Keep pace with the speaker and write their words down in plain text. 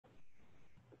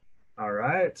All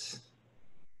right.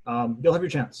 You'll have your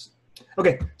chance.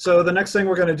 Okay, so the next thing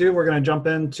we're going to do, we're going to jump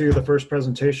into the first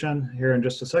presentation here in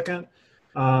just a second.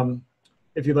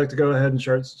 If you'd like to go ahead and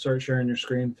start sharing your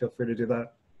screen, feel free to do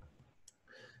that.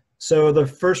 So the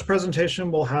first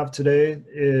presentation we'll have today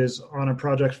is on a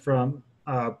project from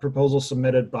proposal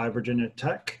submitted by Virginia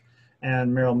Tech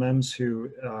and Meryl Mims, who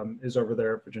is over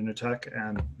there at Virginia Tech,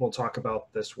 and we'll talk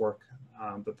about this work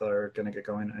that they're going to get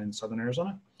going in Southern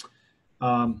Arizona.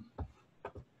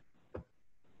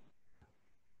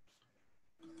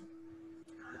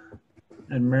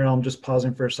 And Meryl, I'm just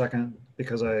pausing for a second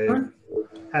because I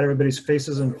had everybody's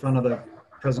faces in front of the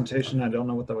presentation. I don't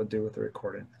know what that would do with the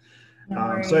recording.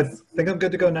 So I think I'm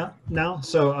good to go now.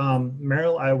 So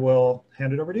Meryl, I will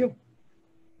hand it over to you.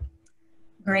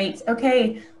 Great.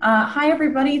 Okay. Hi,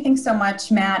 everybody. Thanks so much,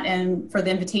 Matt, and for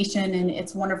the invitation. And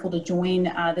it's wonderful to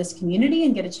join this community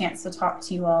and get a chance to talk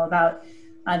to you all about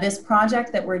this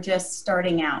project that we're just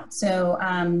starting out. So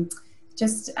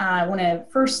I want to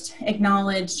first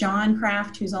acknowledge John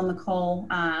Kraft, who's on the call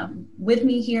with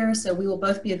me here. So we will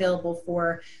both be available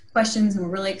for questions, and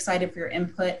we're really excited for your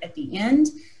input at the end.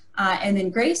 And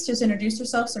then Grace, just introduce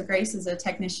herself. So Grace is a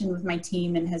technician with my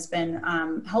team and has been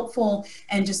helpful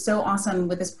and just so awesome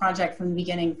with this project from the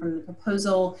beginning, from the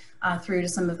proposal through to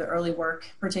some of the early work,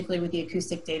 particularly with the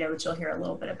acoustic data, which you'll hear a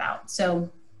little bit about. So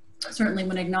certainly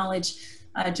want to acknowledge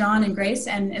John and Grace,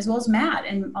 and as well as Matt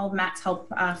and all of Matt's help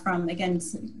from, again,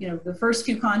 the first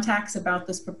few contacts about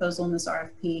this proposal and this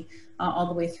RFP all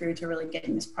the way through to really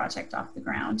getting this project off the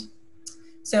ground.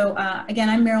 So again,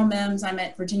 I'm Meryl Mims. I'm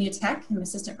at Virginia Tech. I'm an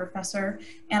assistant professor.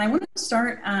 And I want to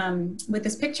start with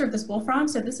this picture of this bullfrog.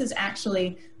 So this is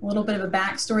actually a little bit of a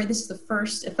backstory. This is the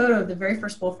first photo of the very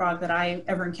first bullfrog that I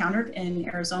ever encountered in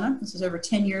Arizona. This was over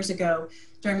 10 years ago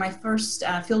during my first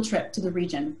field trip to the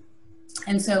region.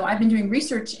 And so I've been doing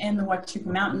research in the Huachuca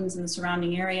Mountains and the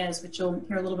surrounding areas, which you'll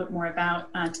hear a little bit more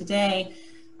about today,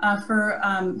 for,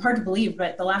 hard to believe,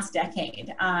 but the last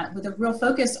decade, with a real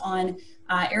focus on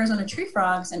Arizona tree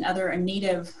frogs and other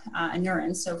native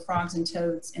anurans, so frogs and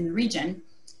toads in the region.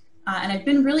 And I've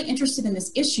been really interested in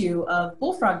this issue of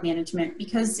bullfrog management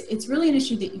because it's really an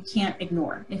issue that you can't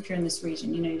ignore if you're in this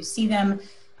region. You see them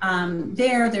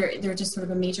they're just sort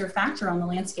of a major factor on the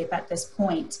landscape at this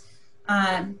point.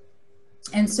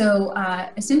 And so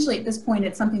essentially at this point,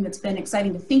 it's something that's been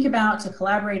exciting to think about, to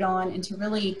collaborate on, and to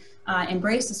really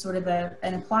embrace as sort of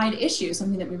an applied issue,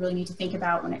 something that we really need to think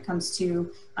about when it comes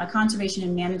to conservation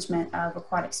and management of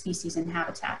aquatic species and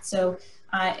habitats. So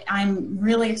I'm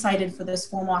really excited for this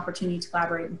formal opportunity to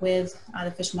collaborate with the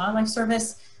Fish and Wildlife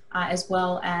Service, as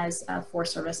well as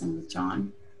Forest Service and with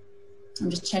John.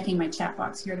 I'm just checking my chat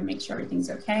box here to make sure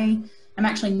everything's okay. I'm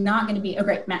actually not going to be, oh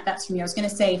great, Matt, that's from you. I was going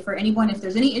to say, for anyone, if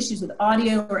there's any issues with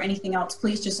audio or anything else,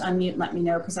 please just unmute and let me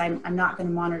know, because I'm not going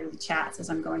to monitor the chats as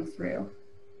I'm going through.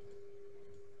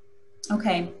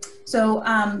 Okay, so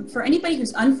for anybody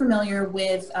who's unfamiliar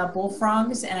with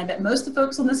bullfrogs, and I bet most of the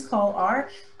folks on this call are,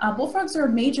 bullfrogs are a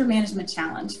major management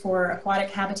challenge for aquatic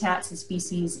habitats and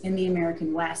species in the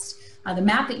American West. The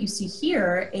map that you see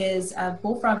here is a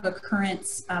bullfrog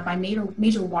occurrence by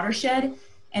major watershed,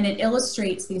 and it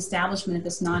illustrates the establishment of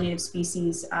this non-native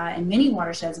species in many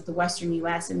watersheds of the western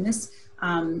U.S. And this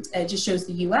it just shows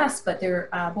the U.S., but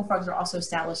bullfrogs are also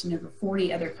established in over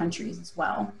 40 other countries as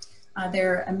well.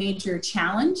 They're a major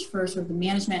challenge for sort of the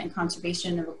management and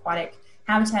conservation of aquatic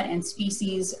habitat and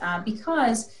species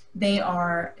because they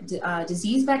are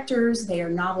disease vectors, they are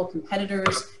novel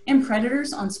competitors and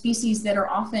predators on species that are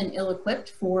often ill-equipped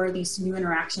for these new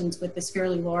interactions with this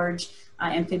fairly large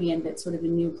amphibian that's sort of a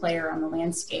new player on the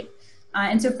landscape.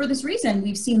 And so for this reason,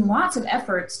 we've seen lots of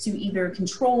efforts to either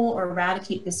control or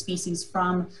eradicate this species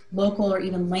from local or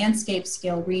even landscape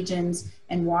scale regions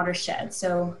and watersheds.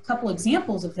 So a couple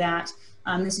examples of that,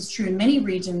 this is true in many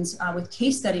regions with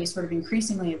case studies sort of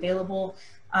increasingly available.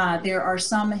 There are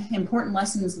some important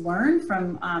lessons learned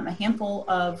from a handful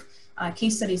of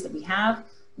case studies that we have.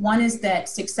 One is that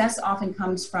success often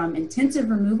comes from intensive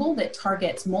removal that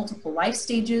targets multiple life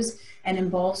stages and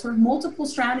involves sort of multiple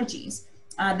strategies.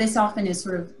 This often is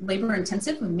sort of labor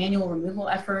intensive with manual removal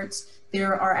efforts.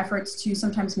 There are efforts to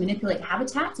sometimes manipulate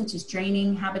habitats, such as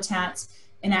draining habitats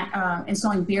and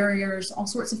installing barriers, all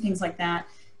sorts of things like that.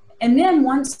 And then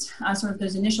once sort of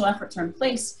those initial efforts are in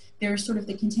place, there's sort of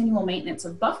the continual maintenance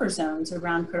of buffer zones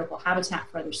around critical habitat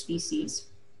for other species.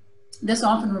 This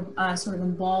often sort of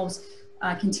involves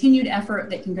continued effort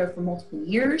that can go for multiple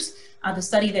years. The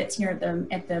study that's here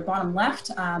at the bottom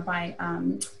left by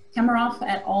Kemeroff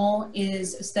et al.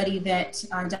 Is a study that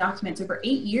documents over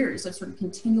 8 years of sort of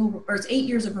continual, or it's 8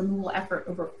 years of removal effort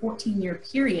over a 14-year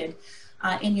period.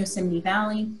 in Yosemite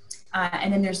Valley.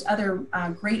 And then there's other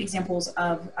great examples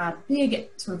of big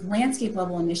sort of landscape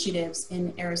level initiatives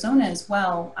in Arizona as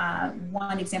well.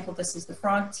 One example of this is the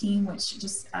frog team, which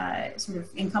just sort of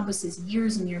encompasses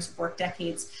years and years of work,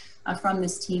 decades from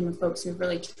this team of folks who've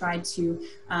really tried to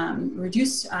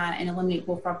reduce and eliminate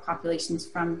bullfrog populations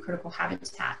from critical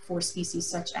habitat for species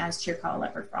such as Chiricahua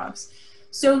leopard frogs.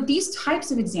 So these types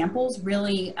of examples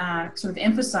really sort of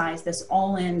emphasize this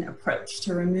all-in approach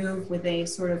to remove with a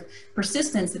sort of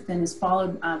persistence that then is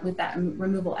followed with that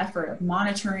removal effort of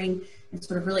monitoring and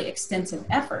sort of really extensive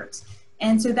efforts.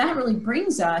 And so that really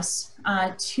brings us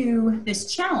to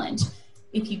this challenge.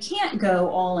 If you can't go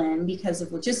all in because of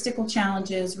logistical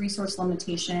challenges, resource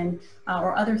limitation,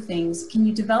 or other things, can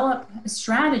you develop a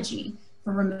strategy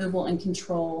for removal and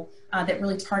control that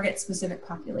really targets specific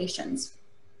populations?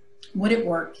 Would it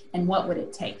work, and what would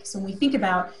it take? So when we think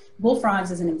about bullfrogs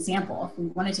as an example, if we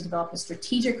wanted to develop a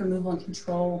strategic removal and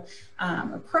control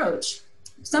approach,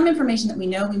 some information that we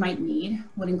know we might need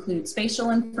would include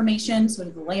spatial information, sort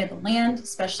of the lay of the land,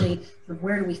 especially sort of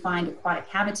where do we find aquatic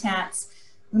habitats.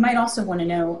 We might also want to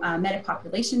know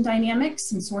metapopulation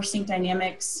dynamics and sourcing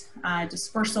dynamics,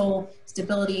 dispersal,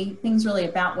 stability, things really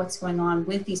about what's going on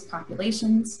with these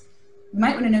populations. We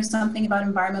might want to know something about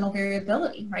environmental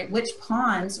variability, right? Which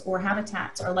ponds or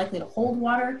habitats are likely to hold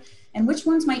water and which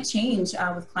ones might change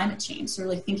with climate change. So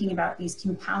really thinking about these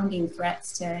compounding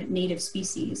threats to native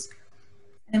species.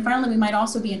 And then finally, we might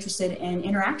also be interested in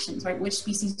interactions, right? Which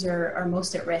species are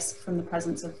most at risk from the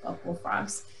presence of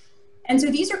bullfrogs. And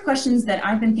so these are questions that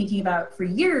I've been thinking about for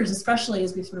years, especially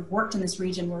as we've sort of worked in this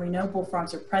region where we know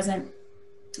bullfrogs are present.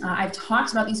 I've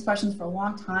talked about these questions for a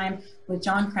long time with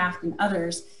John Kraft and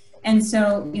others. And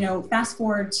so, you know, fast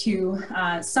forward to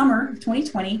summer of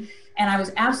 2020, and I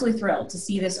was absolutely thrilled to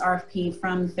see this RFP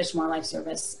from the Fish and Wildlife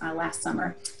Service last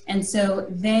summer. And so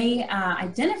they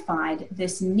identified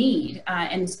this need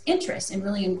and this interest in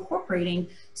really incorporating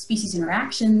species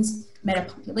interactions,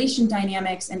 metapopulation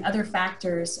dynamics, and other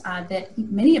factors that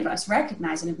many of us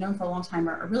recognize and have known for a long time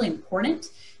are really important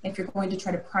if you're going to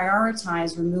try to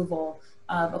prioritize removal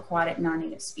of aquatic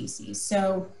non-native species.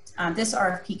 So this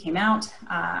RFP came out,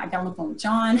 I got on the phone with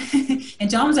John, and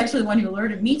John was actually the one who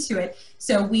alerted me to it.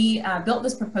 So we built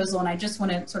this proposal, and I just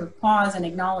want to sort of pause and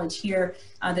acknowledge here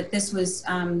that this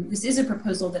is a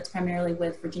proposal that's primarily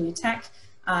with Virginia Tech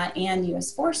and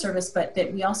U.S. Forest Service, but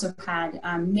that we also had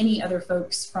many other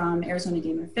folks from Arizona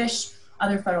Game and Fish,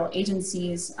 other federal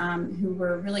agencies who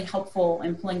were really helpful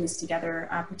in pulling this together,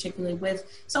 particularly with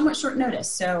somewhat short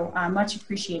notice. So much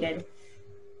appreciated.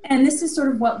 And this is sort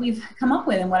of what we've come up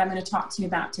with and what I'm going to talk to you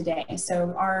about today.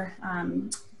 So our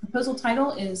proposal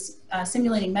title is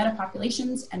Simulating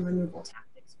Metapopulations and Removal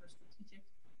Tactics for Strategic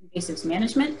Invasives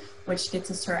Management, which gets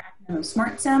us to our acronym of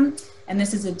SMARTSIM. And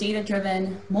this is a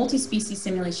data-driven multi-species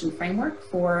simulation framework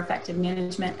for effective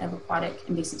management of aquatic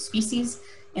invasive species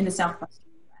in the southwestern.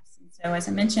 So as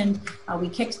I mentioned, we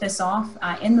kicked this off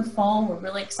in the fall. We're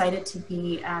really excited to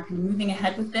be kind of moving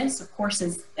ahead with this. Of course,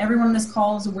 as everyone on this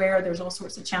call is aware, there's all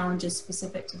sorts of challenges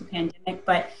specific to the pandemic,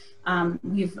 but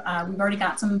we've already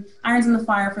got some irons in the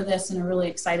fire for this and are really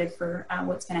excited for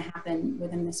what's going to happen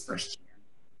within this first year.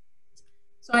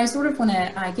 So I sort of want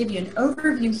to give you an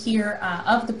overview here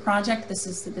of the project. This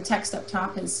is the text up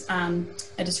top is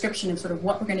a description of sort of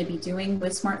what we're going to be doing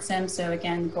with SMARTSIM. So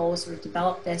again, the goal is sort of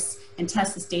develop this and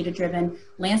test this data-driven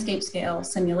landscape scale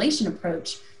simulation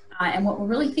approach. And what we're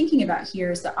really thinking about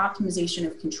here is the optimization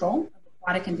of control of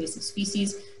aquatic invasive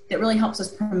species that really helps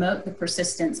us promote the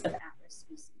persistence of at-risk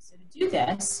species. So to do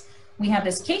this, we have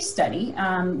this case study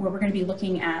where we're going to be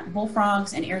looking at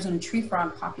bullfrogs and Arizona tree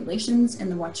frog populations in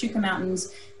the Huachuca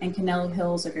Mountains and Canelo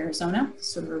Hills of Arizona,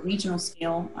 sort of a regional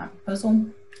scale proposal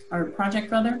or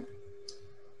project rather.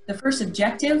 The first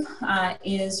objective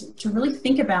is to really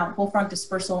think about bullfrog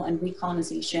dispersal and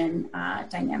recolonization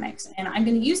dynamics. And I'm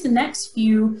going to use the next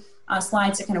few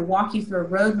slides to kind of walk you through a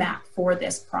roadmap for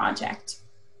this project.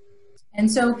 And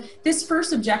so this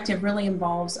first objective really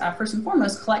involves, first and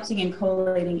foremost, collecting and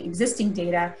collating existing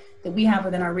data that we have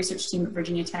within our research team at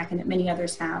Virginia Tech and that many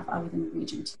others have within the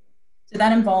region too. So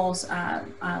that involves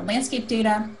landscape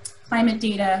data, climate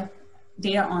data,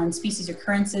 data on species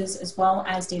occurrences, as well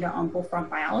as data on bullfrog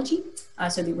biology.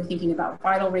 So that we're thinking about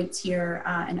vital rates here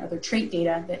and other trait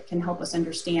data that can help us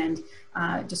understand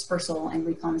dispersal and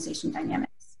recolonization dynamics.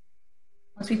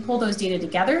 Once we pull those data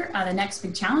together, the next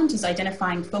big challenge is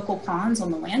identifying focal ponds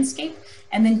on the landscape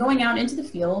and then going out into the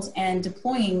field and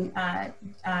deploying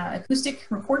acoustic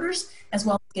recorders, as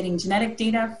well as getting genetic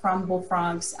data from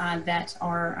bullfrogs that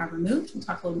are removed. We'll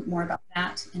talk a little bit more about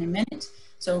that in a minute.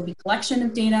 So it'll be collection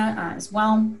of data as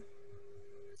well.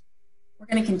 We're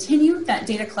going to continue that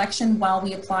data collection while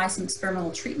we apply some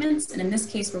experimental treatments. And in this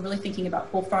case, we're really thinking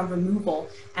about bullfrog removal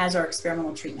as our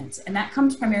experimental treatments. And that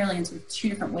comes primarily in sort of two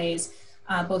different ways,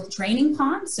 both draining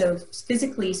ponds, so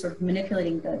physically sort of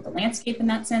manipulating the landscape in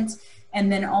that sense,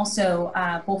 and then also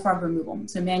bullfrog removal,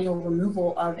 so manual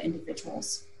removal of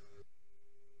individuals.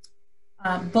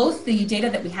 Both the data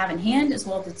that we have in hand as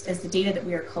well as the data that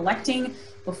we are collecting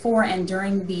before and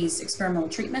during these experimental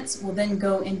treatments will then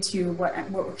go into what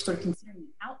we're sort of considering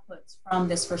the outputs from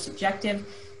this first objective.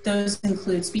 Those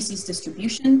include species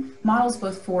distribution models,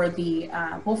 both for the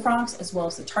bullfrogs as well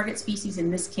as the target species. In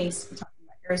this case, we're talking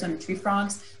about Arizona tree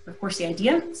frogs. But of course, the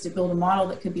idea is to build a model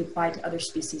that could be applied to other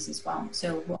species as well.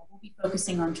 So we'll be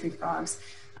focusing on tree frogs.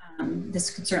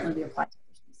 This could certainly be applied to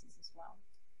other species as well.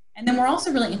 And then we're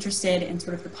also really interested in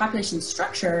sort of the population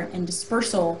structure and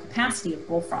dispersal capacity of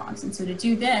bullfrogs. And so to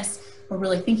do this, we're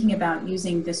really thinking about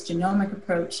using this genomic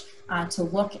approach to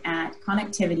look at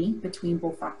connectivity between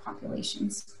bullfrog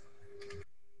populations.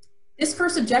 This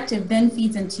first objective then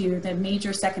feeds into the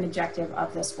major second objective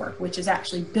of this work, which is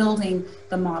actually building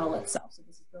the model itself. So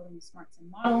this is building the SMARTSIM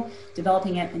model,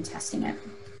 developing it, and testing it.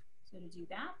 So to do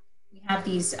that, we have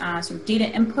these sort of data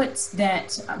inputs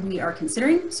that we are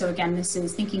considering. So again, this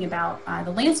is thinking about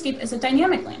the landscape as a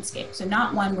dynamic landscape. So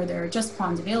not one where there are just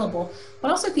ponds available,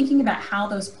 but also thinking about how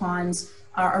those ponds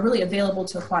are really available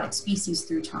to aquatic species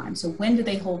through time. So when do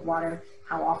they hold water?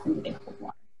 How often do they hold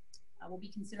water? We'll be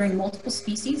considering multiple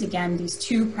species. Again, these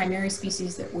two primary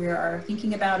species that we are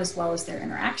thinking about, as well as their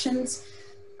interactions.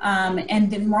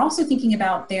 And then we're also thinking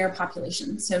about their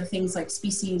populations. So things like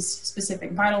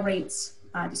species-specific vital rates,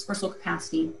 dispersal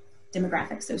capacity,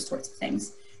 demographics, those sorts of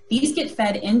things. These get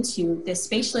fed into this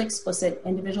spatially explicit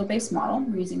individual-based model.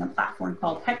 We're using a platform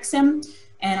called HEXIM,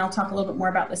 and I'll talk a little bit more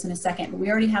about this in a second, but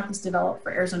we already have this developed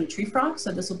for Arizona tree frogs,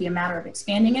 so this will be a matter of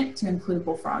expanding it to include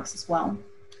bullfrogs as well.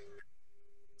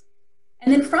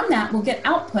 And then from that, we'll get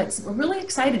outputs that we're really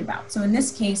excited about. So in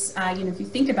this case, if you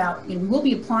think about, we'll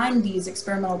be applying these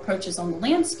experimental approaches on the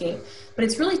landscape, but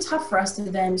it's really tough for us to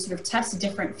then sort of test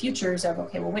different futures of,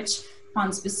 okay, well, which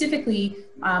ponds specifically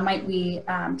might we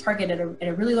target at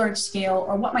a really large scale,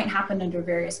 or what might happen under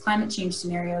various climate change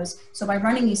scenarios. So by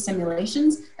running these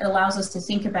simulations, it allows us to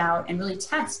think about and really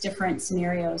test different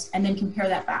scenarios and then compare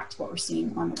that back to what we're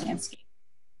seeing on the landscape.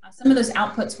 Some of those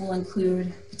outputs will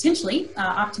include potentially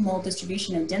optimal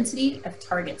distribution and density of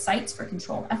target sites for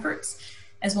control efforts,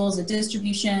 as well as the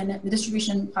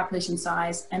distribution, population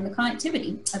size, and the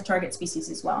connectivity of target species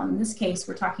as well. In this case,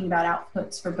 we're talking about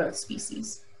outputs for both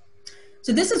species.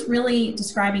 So this is really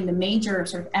describing the major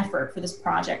sort of effort for this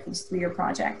project, this 3-year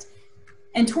project.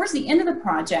 And towards the end of the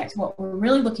project, what we're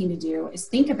really looking to do is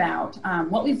think about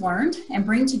what we've learned and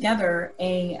bring together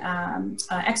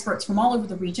experts from all over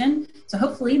the region. So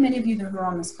hopefully many of you who are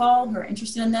on this call who are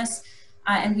interested in this,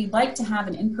 and we'd like to have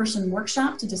an in-person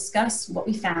workshop to discuss what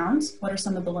we found, what are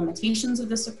some of the limitations of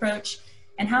this approach,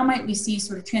 and how might we see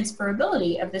sort of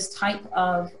transferability of this type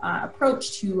of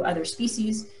approach to other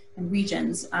species and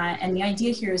regions. And the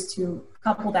idea here is to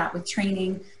couple that with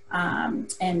training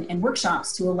and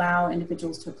workshops to allow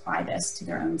individuals to apply this to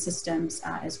their own systems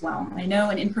as well. I know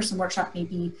an in-person workshop may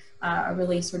be a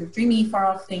really sort of dreamy,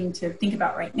 far-off thing to think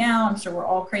about right now. I'm sure we're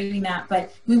all craving that,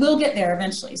 but we will get there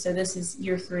eventually. So this is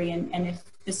year 3, and if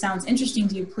this sounds interesting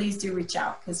to you, please do reach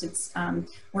out, because it's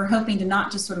we're hoping to not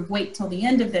just sort of wait till the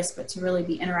end of this, but to really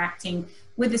be interacting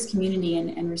with this community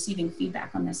and receiving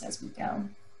feedback on this as we go.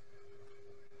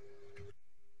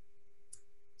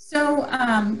 So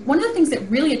one of the things that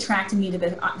really attracted me to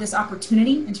this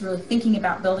opportunity and to really thinking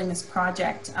about building this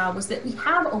project was that we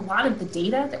have a lot of the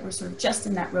data that were sort of just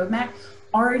in that roadmap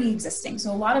already existing. So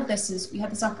a lot of this is, we have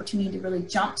this opportunity to really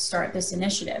jumpstart this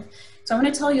initiative. So I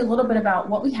want to tell you a little bit about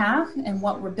what we have and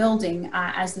what we're building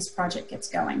as this project gets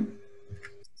going.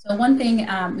 So one thing,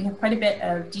 we have quite a bit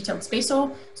of detailed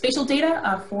spatial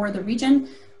data for the region,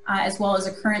 as well as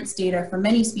occurrence data for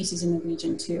many species in the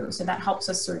region too. So that helps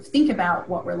us sort of think about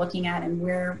what we're looking at and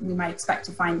where we might expect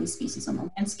to find these species on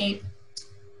the landscape.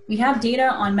 We have data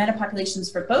on metapopulations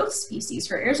for both species.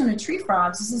 For Arizona tree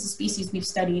frogs, this is a species we've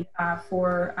studied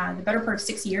for the better part of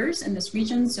 6 years in this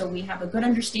region. So we have a good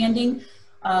understanding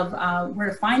of where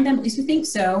to find them, at least we think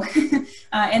so,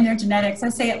 and their genetics. I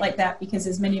say it like that because,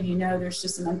 as many of you know, there's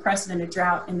just an unprecedented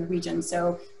drought in the region.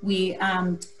 So we,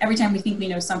 every time we think we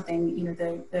know something,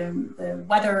 the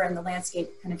weather and the landscape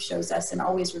kind of shows us and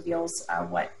always reveals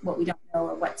what we don't know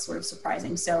or what's sort of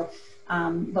surprising. So,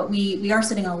 but we are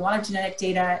sitting on a lot of genetic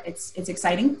data. It's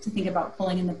exciting to think about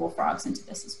pulling in the bullfrogs into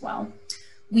this as well.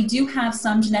 We do have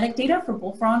some genetic data for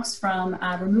bullfrogs from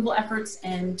removal efforts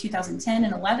in 2010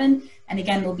 and 11. And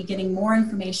again, we'll be getting more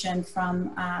information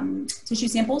from tissue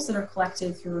samples that are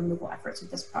collected through removal efforts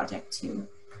with this project too.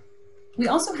 We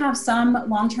also have some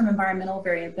long-term environmental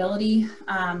variability,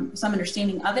 some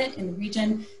understanding of it in the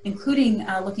region, including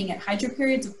looking at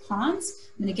hydroperiods of ponds.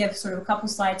 I'm going to give sort of a couple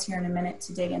slides here in a minute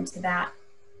to dig into that.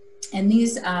 And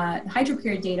these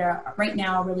hydroperiod data right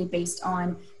now are really based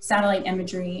on satellite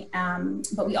imagery,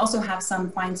 but we also have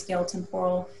some fine-scale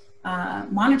temporal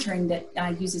monitoring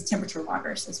that uses temperature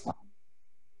loggers as well.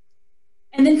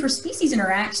 And then for species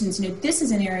interactions, this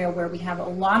is an area where we have a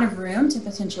lot of room to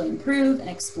potentially improve and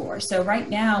explore. So right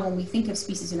now, when we think of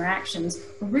species interactions,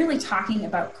 we're really talking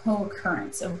about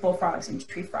co-occurrence of bullfrogs and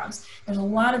tree frogs. There's a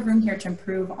lot of room here to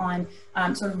improve on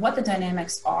sort of what the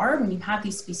dynamics are when you have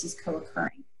these species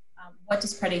co-occurring. What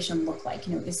does predation look like?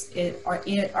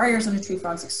 Are Arizona tree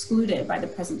frogs excluded by the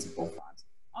presence of bullfrogs?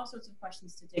 All sorts of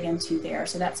questions to dig into there.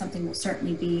 So that's something we'll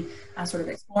certainly be sort of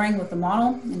exploring with the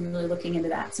model and really looking into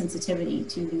that sensitivity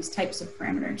to these types of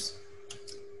parameters.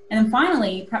 And then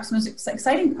finally, perhaps the most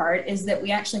exciting part is that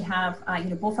we actually have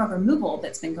bullfrog removal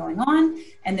that's been going on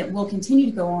and that will continue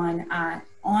to go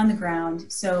on the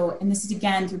ground. So, and this is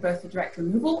again through both the direct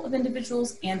removal of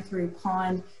individuals and through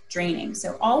pond draining.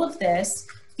 So all of this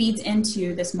feeds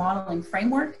into this modeling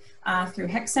framework through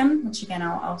HEXIM, which again,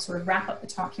 I'll sort of wrap up the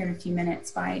talk here in a few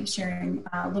minutes by sharing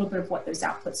a little bit of what those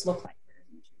outputs look like.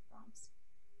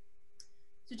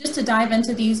 So just to dive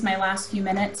into these, my last few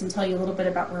minutes, and tell you a little bit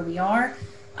about where we are.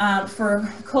 For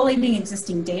collating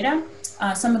existing data,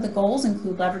 some of the goals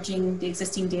include leveraging the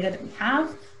existing data that we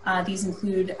have. These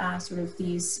include sort of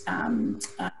these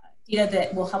data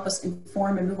that will help us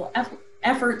inform removal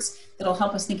efforts that'll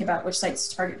help us think about which sites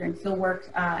to target during field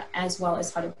work, as well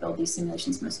as how to build these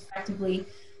simulations most effectively.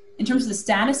 In terms of the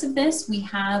status of this, we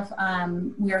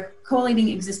are collating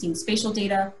existing spatial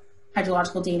data,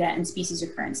 hydrological data, and species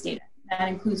occurrence data. That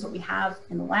includes what we have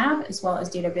in the lab, as well as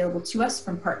data available to us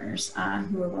from partners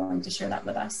who are willing to share that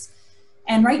with us.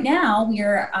 And right now, we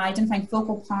are identifying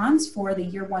focal ponds for the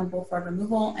year 1 bullfrog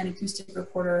removal and acoustic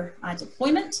recorder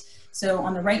deployment. So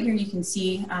on the right here, you can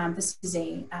see this is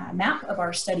a map of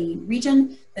our study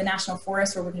region. The national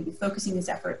forest where we're going to be focusing these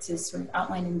efforts is sort of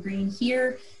outlined in green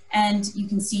here. And you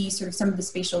can see sort of some of the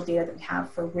spatial data that we have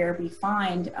for where we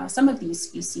find some of these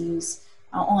species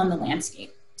on the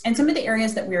landscape. And some of the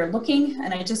areas that we are looking,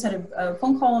 and I just had a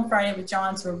phone call on Friday with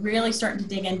John, so we're really starting to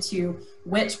dig into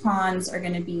which ponds are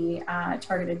going to be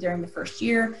targeted during the first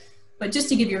year. But just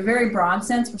to give you a very broad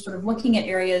sense, we're sort of looking at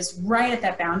areas right at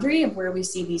that boundary of where we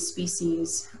see these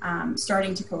species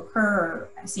starting to co-occur, or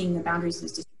seeing the boundaries of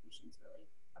these distributions really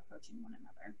approaching one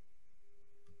another.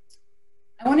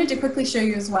 I wanted to quickly show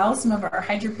you as well some of our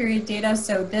hydroperiod data.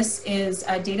 So this is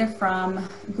data from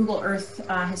Google Earth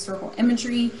historical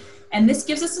imagery. And this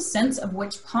gives us a sense of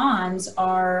which ponds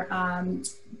are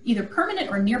either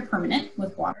permanent or near permanent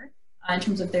with water in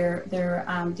terms of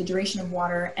the duration of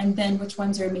water, and then which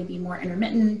ones are maybe more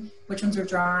intermittent, which ones are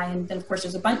dry, and then of course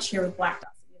there's a bunch here with black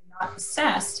dots that we have not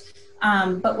assessed.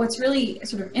 But what's really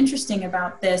sort of interesting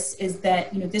about this is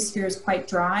that this sphere is quite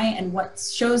dry, and what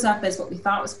shows up as what we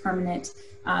thought was permanent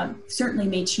certainly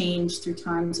may change through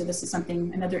time. So this is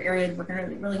another area we're going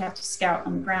to really have to scout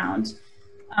on the ground.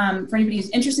 For anybody who's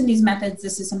interested in these methods,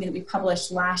 this is something that we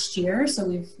published last year.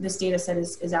 So this data set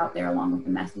is out there along with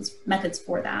the methods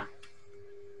for that.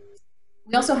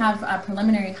 We also have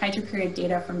preliminary hydroperiod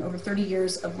data from over 30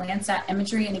 years of Landsat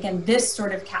imagery. And again, this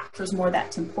sort of captures more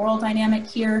that temporal dynamic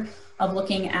here of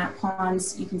looking at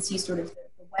ponds. You can see sort of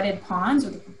the wetted ponds,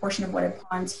 or the proportion of wetted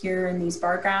ponds here in these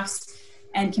bar graphs.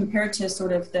 And compared to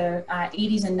sort of the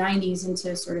 80s and 90s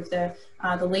into sort of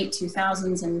the late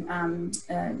 2000s and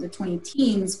the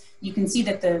 20-teens, you can see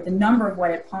that the number of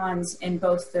wetted ponds in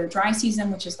both the dry season,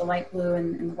 which is the light blue,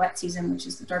 and the wet season, which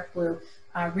is the dark blue,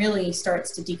 really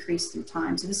starts to decrease through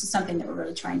time. So this is something that we're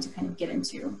really trying to kind of get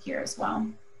into here as well.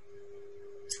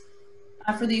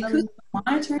 For the acoustic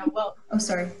monitoring, oh,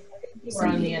 sorry. We're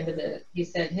on the end of it. He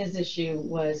said his issue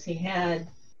was he had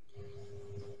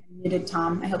muted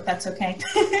Tom. I hope that's okay.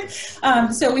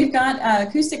 So we've got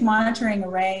acoustic monitoring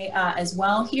array as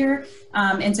well here.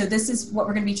 And so this is what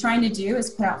we're going to be trying to do, is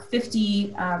put out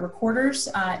 50 recorders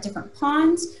at different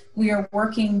ponds. We are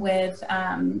working with,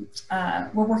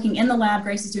 we're working in the lab.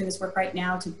 Grace is doing this work right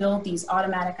now to build these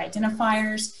automatic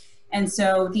identifiers. And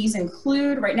so these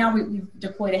include, right now we've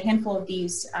deployed a handful of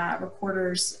these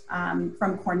recorders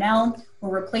from Cornell.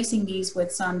 We're replacing these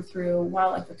with some through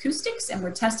Wildlife Acoustics, and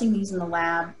we're testing these in the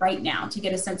lab right now to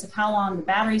get a sense of how long the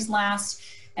batteries last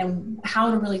and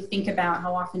how to really think about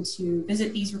how often to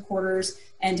visit these recorders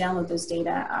and download those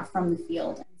data from the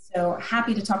field. And so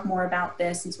happy to talk more about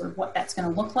this and sort of what that's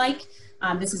going to look like.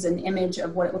 This is an image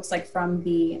of what it looks like from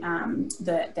the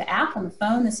app on the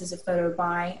phone. This is a photo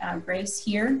by Grace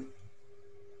here.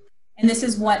 And this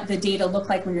is what the data look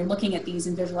like when you're looking at these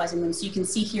and visualizing them. So you can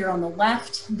see here on the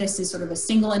left, this is sort of a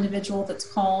single individual that's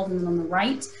called, and then on the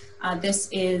right, this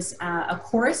is a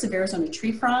chorus of Arizona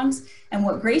tree frogs. And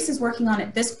what Grace is working on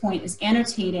at this point is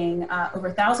annotating over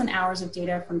 1,000 hours of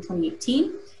data from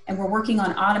 2018. And we're working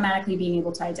on automatically being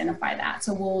able to identify that.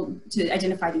 So to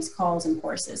identify these calls and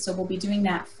choruses. So we'll be doing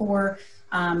that for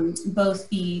both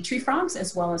the tree frogs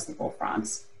as well as the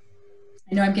bullfrogs.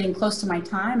 I know I'm getting close to my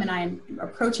time and I'm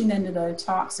approaching the end of the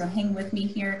talk, so hang with me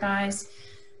here, guys.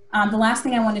 The last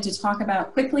thing I wanted to talk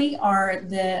about quickly are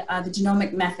the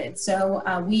genomic methods. So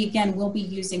we, again, will be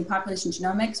using population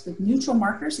genomics with neutral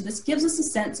markers. So this gives us a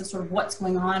sense of sort of what's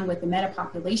going on with the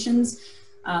metapopulations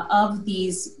of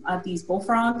these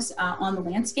bullfrogs on the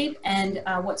landscape. And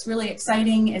what's really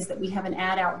exciting is that we have an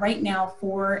ad out right now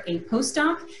for a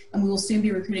postdoc, and we will soon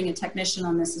be recruiting a technician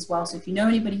on this as well. So if you know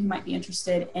anybody who might be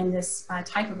interested in this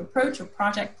type of approach or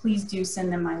project, please do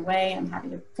send them my way. I'm happy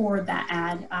to forward that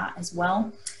ad as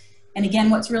well. And again,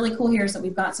 what's really cool here is that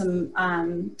we've got some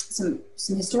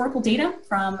historical data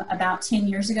from about 10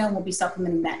 years ago, and we'll be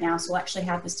supplementing that now. So we'll actually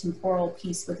have this temporal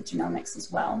piece with the genomics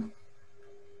as well.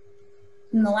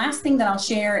 And the last thing that I'll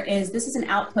share is this is an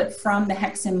output from the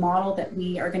HexSim model that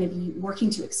we are going to be working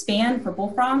to expand for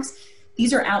bullfrogs.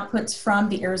 These are outputs from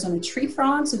the Arizona tree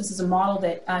frog. So this is a model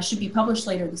that should be published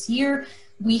later this year.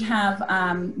 We have,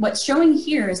 what's showing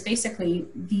here is basically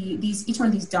each one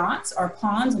of these dots are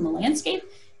ponds on the landscape.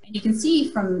 And you can see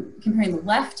from comparing the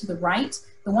left to the right,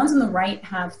 the ones on the right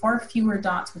have far fewer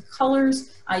dots with colors.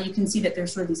 You can see that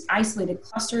there's sort of these isolated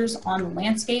clusters on the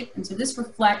landscape. And so this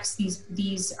reflects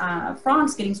these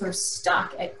frogs getting sort of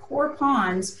stuck at core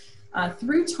ponds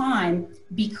through time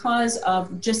because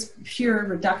of just pure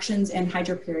reductions in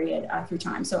hydroperiod through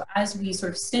time. So as we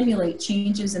sort of stimulate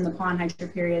changes in the pond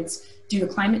hydroperiods due to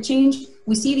climate change,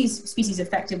 we see these species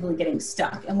effectively getting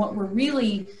stuck. And what we're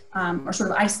really, are sort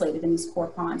of isolated in these core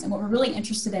ponds. And what we're really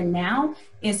interested in now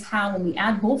is how when we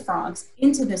add bullfrogs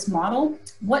into this model,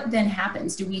 what then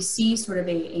happens? Do we see sort of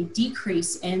a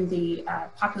decrease in the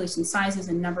population sizes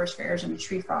and numbers for Arizona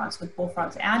tree frogs with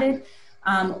bullfrogs added?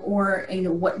 Or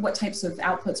what types of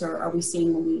outputs are we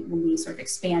seeing when we sort of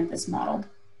expand this model?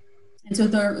 And so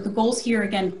the goals here,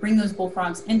 again, bring those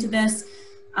bullfrogs into this.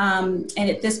 And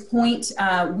at this point,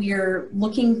 we're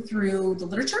looking through the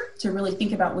literature to really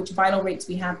think about which vital rates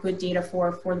we have good data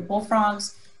for the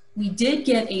bullfrogs. We did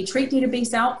get a trait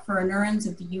database out for anurans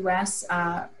of the US.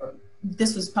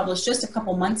 This was published just a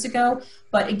couple months ago.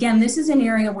 But again, this is an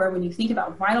area where when you think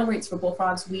about vital rates for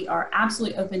bullfrogs, we are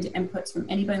absolutely open to inputs from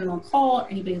anybody on the call or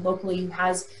anybody locally who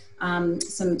has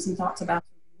some thoughts about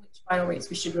which vital rates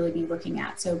we should really be looking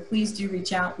at. So please do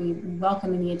reach out. We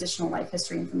welcome any additional life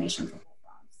history information for bullfrogs.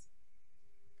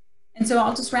 And so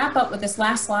I'll just wrap up with this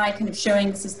last slide kind of showing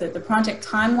this is the project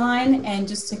timeline, and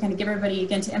just to kind of give everybody,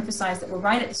 again, to emphasize that we're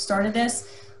right at the start of this.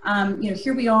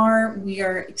 Here we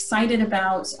are excited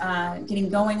about getting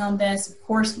going on this. Of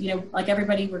course, like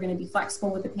everybody, we're going to be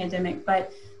flexible with the pandemic,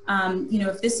 but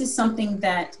if this is something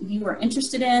that you are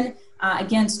interested in,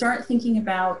 again, start thinking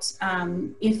about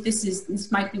if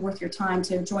this might be worth your time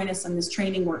to join us on this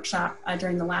training workshop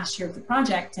during the last year of the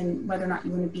project, and whether or not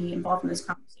you want to be involved in those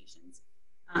conversations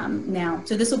now.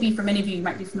 So this will be, for many of you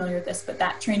might be familiar with this, but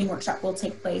that training workshop will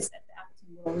take place at the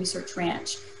Appleton Rural Research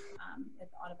Ranch at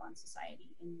the Audubon Society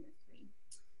in year 3.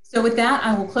 So with that,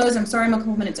 I will close. I'm sorry I'm a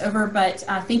couple minutes over, but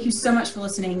thank you so much for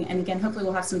listening. And again, hopefully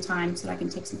we'll have some time so that I can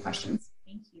take some questions.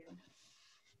 Thank you.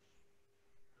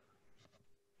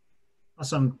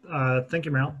 Awesome. Thank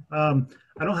you, Meryl.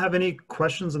 I don't have any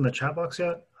questions in the chat box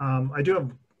yet. I do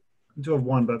have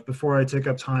one, but before I take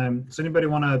up time, does anybody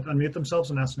want to unmute themselves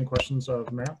and ask any questions of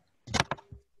Meryl?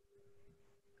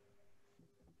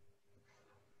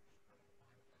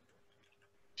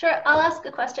 Sure, I'll ask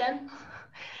a question.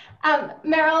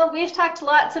 Meryl, we've talked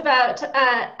lots about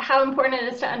how important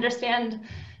it is to understand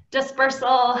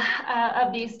dispersal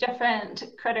of these different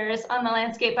critters on the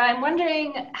landscape, but I'm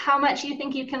wondering how much you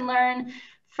think you can learn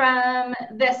from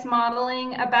this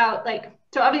modeling about,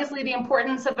 so obviously the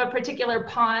importance of a particular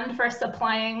pond for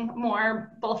supplying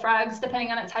more bullfrogs depending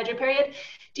on its hydroperiod.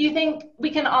 Do you think we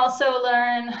can also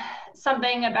learn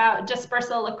something about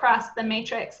dispersal across the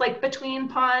matrix, like between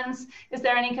ponds? Is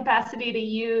there any capacity to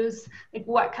use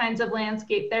what kinds of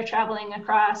landscape they're traveling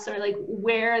across, or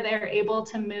where they're able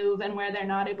to move and where they're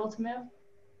not able to move?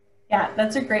 Yeah,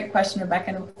 that's a great question,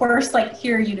 Rebecca. And of course, like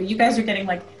here, you guys are getting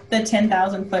like the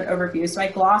 10,000 foot overview. So I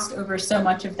glossed over so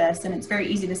much of this, and it's very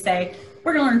easy to say,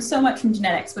 we're going to learn so much from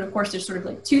genetics. But of course, there's sort of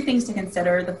like two things to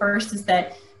consider. The first is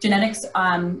that genetics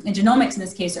and genomics in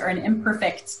this case are an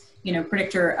imperfect,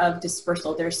 predictor of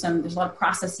dispersal. There's a lot of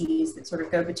processes that sort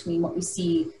of go between what we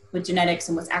see with genetics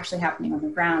and what's actually happening on the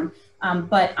ground.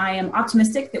 But I am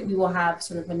optimistic that we will have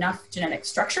sort of enough genetic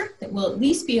structure that we'll at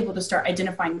least be able to start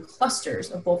identifying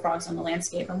clusters of bullfrogs on the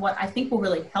landscape. And what I think will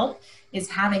really help is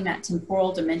having that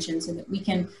temporal dimension so that we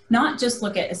can not just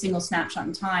look at a single snapshot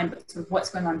in time, but sort of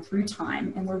what's going on through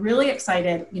time. And we're really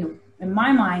excited, in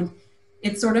my mind,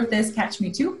 it's sort of this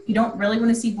catch-me-too. You don't really want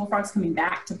to see bullfrogs coming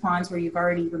back to ponds where you've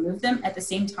already removed them. At the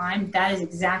same time, that is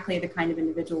exactly the kind of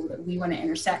individual that we want to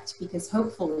intersect, because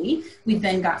hopefully we've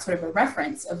then got sort of a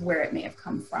reference of where it may have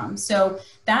come from. So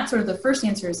that's sort of the first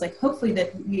answer, is like, hopefully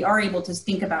that we are able to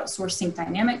think about source sink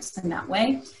dynamics in that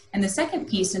way. And the second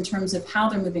piece, in terms of how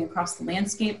they're moving across the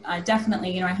landscape,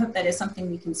 definitely, I hope that is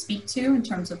something we can speak to in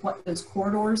terms of what those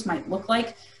corridors might look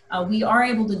like. We are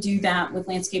able to do that with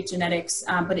landscape genetics,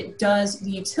 but the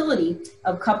utility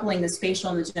of coupling the spatial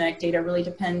and the genetic data really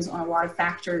depends on a lot of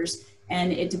factors,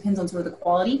 and it depends on sort of the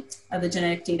quality of the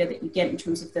genetic data that you get in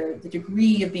terms of the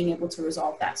degree of being able to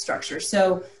resolve that structure.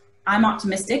 So I'm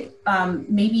optimistic.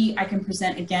 Maybe I can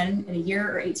present again in a year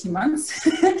or 18 months,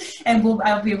 and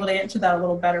I'll be able to answer that a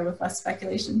little better with less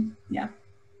speculation. Yeah.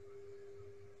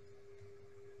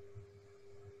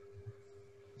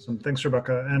 Awesome. Thanks,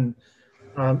 Rebecca. And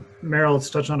Meryl, let's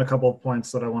touch on a couple of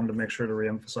points that I wanted to make sure to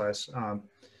reemphasize.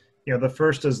 The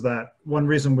first is that one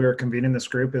reason we are convening this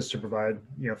group is to provide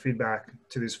feedback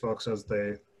to these folks as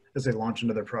they launch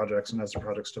into their projects and as the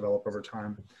projects develop over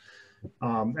time.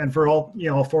 And for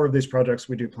all four of these projects,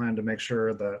 we do plan to make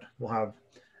sure that we'll have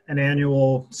an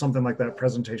annual something like that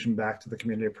presentation back to the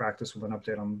community of practice with an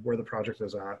update on where the project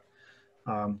is at.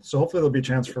 So hopefully there'll be a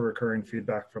chance for recurring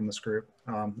feedback from this group,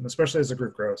 especially as the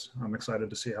group grows. I'm excited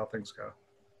to see how things go.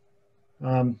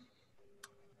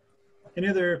 Any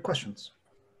other questions?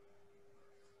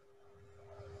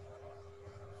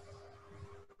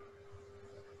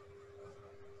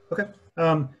 Okay.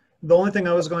 The only thing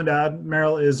I was going to add,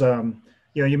 Meryl, is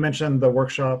you mentioned the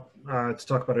workshop to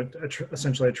talk about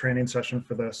essentially a training session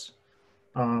for this.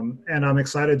 And I'm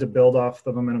excited to build off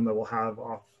the momentum that we'll have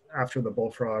after the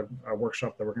bullfrog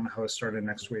workshop that we're going to host starting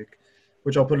next week,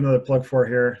 which I'll put another plug for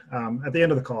here at the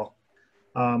end of the call.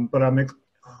 But I'm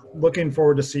looking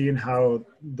forward to seeing how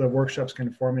the workshops can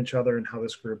inform each other and how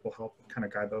this group will help kind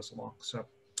of guide those along. So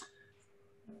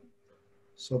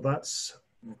that's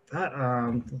that.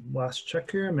 Last check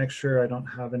here, make sure I don't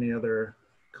have any other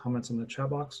comments in the chat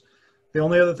box. The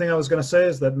only other thing I was going to say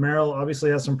is that Meryl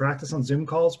obviously has some practice on Zoom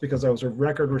calls, because that was a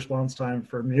record response time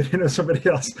for muting somebody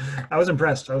else. I was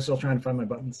impressed. I was still trying to find my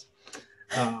buttons.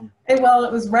 Well,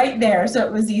 it was right there, so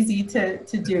it was easy to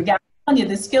do. Yeah, I'm telling you,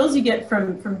 the skills you get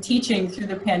from teaching through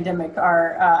the pandemic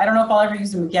are, I don't know if I'll ever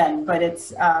use them again, but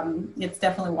it's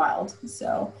definitely wild.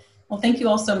 So, well, thank you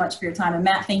all so much for your time. And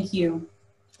Matt, thank you.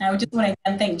 And I would just want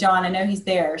to thank John. I know he's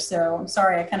there, so I'm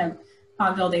sorry I kind of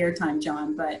hogged all the airtime,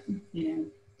 John, but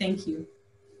thank you.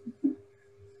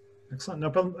 Excellent,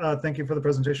 no problem. Thank you for the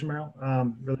presentation,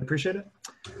 Meryl. Really appreciate it.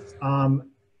 And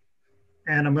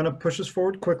I'm going to push us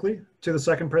forward quickly to the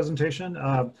second presentation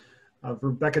of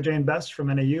Rebecca Jane Best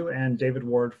from NAU and David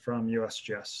Ward from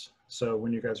USGS. So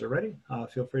when you guys are ready,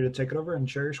 feel free to take it over and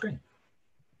share your screen.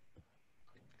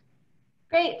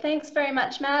 Great, thanks very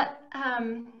much, Matt.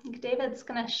 David's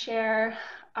going to share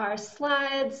our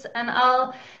slides, and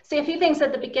I'll say a few things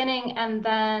at the beginning, and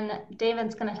then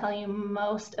David's going to tell you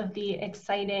most of the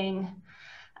exciting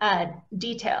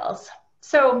details.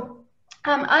 So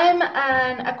I'm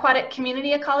an aquatic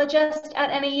community ecologist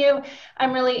at NAU.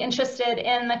 I'm really interested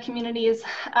in the communities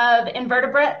of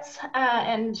invertebrates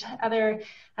and other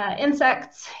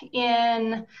insects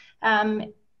in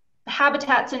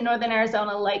habitats in northern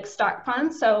Arizona, like stock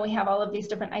ponds. So we have all of these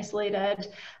different isolated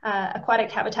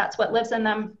aquatic habitats, what lives in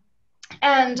them.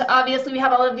 And obviously we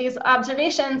have all of these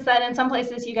observations that in some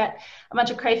places you get a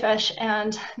bunch of crayfish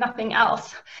and nothing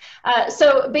else.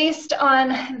 So based on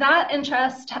that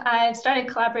interest, I've started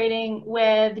collaborating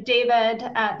with David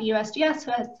at the USGS,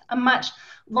 who has a much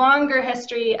longer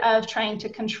history of trying to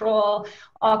control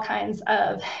all kinds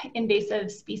of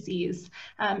invasive species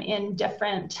in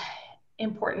different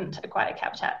important aquatic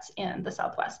habitats in the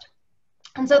Southwest.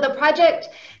 And so the project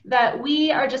that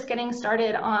we are just getting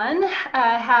started on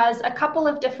has a couple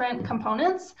of different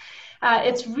components.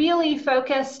 It's really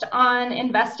focused on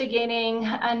investigating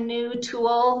a new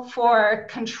tool for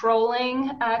controlling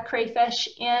crayfish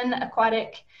in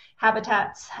aquatic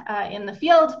habitats in the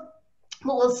field.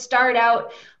 We'll start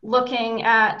out looking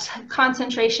at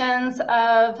concentrations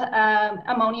of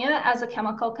ammonia as a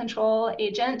chemical control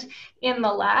agent in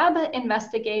the lab,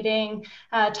 investigating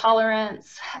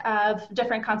tolerance of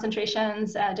different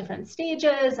concentrations at different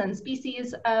stages and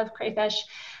species of crayfish.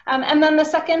 And then the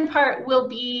second part will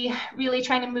be really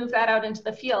trying to move that out into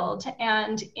the field,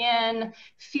 and in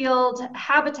field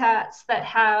habitats that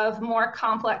have more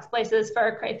complex places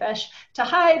for crayfish to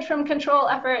hide from control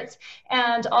efforts,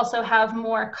 and also have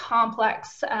more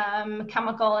complex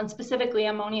chemical and specifically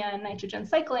ammonia and nitrogen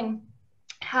cycling,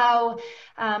 how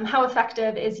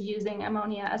effective is using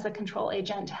ammonia as a control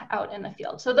agent out in the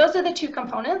field. So those are the two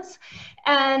components.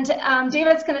 And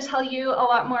David's going to tell you a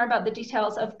lot more about the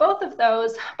details of both of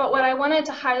those. But what I wanted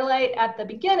to highlight at the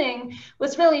beginning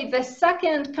was really the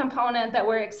second component that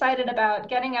we're excited about,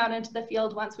 getting out into the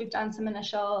field once we've done some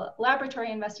initial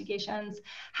laboratory investigations,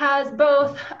 has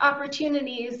both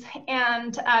opportunities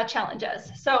and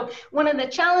challenges. So one of the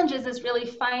challenges is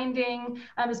really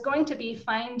going to be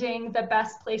finding the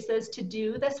best places to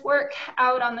do this work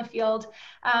out on the field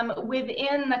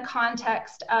within the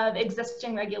context of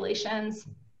existing regulations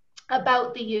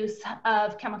about the use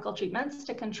of chemical treatments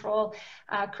to control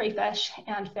crayfish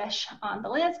and fish on the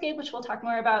landscape, which we'll talk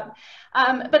more about.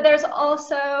 But there's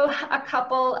also a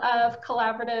couple of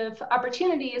collaborative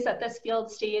opportunities at this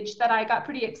field stage that I got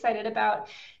pretty excited about,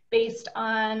 based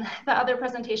on the other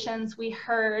presentations we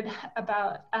heard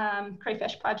about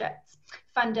crayfish projects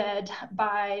funded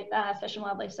by Fish and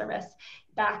Wildlife Service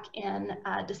back in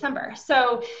December.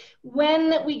 So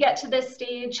when we get to this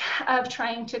stage of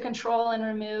trying to control and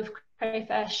remove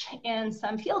crayfish in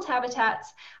some field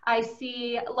habitats, I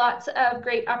see lots of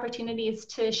great opportunities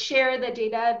to share the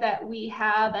data that we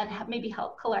have and maybe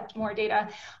help collect more data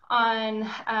on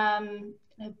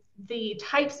the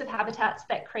types of habitats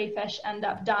that crayfish end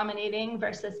up dominating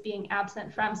versus being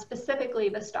absent from, specifically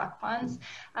the stock ponds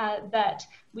that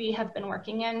we have been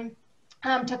working in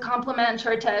to complement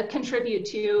or to contribute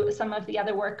to some of the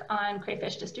other work on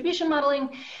crayfish distribution modeling.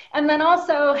 And then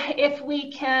also, if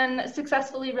we can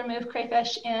successfully remove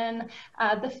crayfish in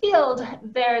the field,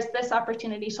 there's this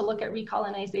opportunity to look at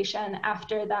recolonization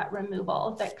after that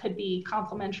removal that could be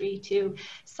complementary to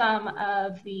some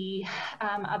of the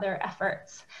other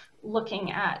efforts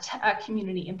looking at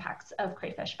community impacts of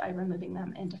crayfish by removing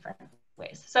them in different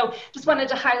ways. So just wanted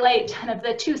to highlight kind of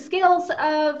the two scales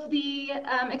of the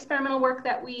experimental work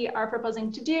that we are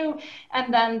proposing to do,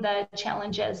 and then the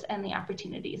challenges and the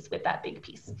opportunities with that big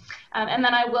piece. And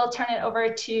then I will turn it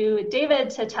over to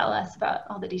David to tell us about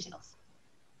all the details.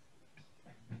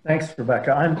 Thanks,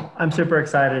 Rebecca. I'm super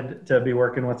excited to be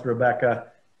working with Rebecca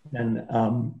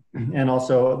and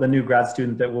also the new grad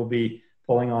student that will be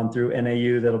pulling on through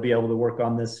NAU that'll be able to work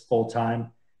on this full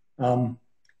time.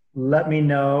 Let me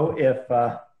know if,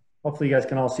 hopefully you guys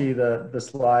can all see the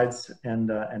slides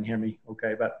and hear me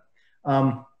okay. But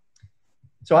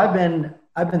so I've been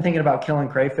thinking about killing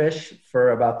crayfish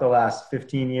for about the last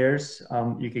 15 years.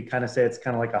 You could kind of say it's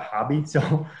kind of like a hobby.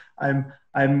 So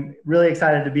I'm really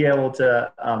excited to be able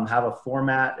to have a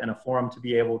format and a forum to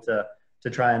be able to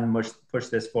try and push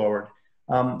this forward.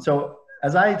 So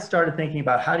as I started thinking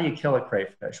about how do you kill a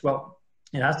crayfish? Well,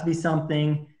 it has to be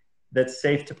something that's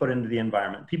safe to put into the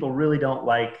environment. People really don't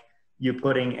like you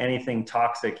putting anything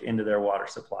toxic into their water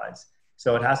supplies.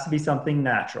 So it has to be something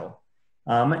natural.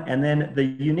 And then the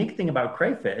unique thing about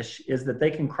crayfish is that they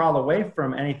can crawl away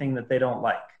from anything that they don't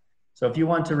like. So if you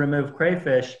want to remove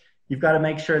crayfish, you've got to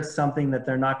make sure it's something that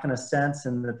they're not going to sense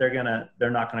and that they're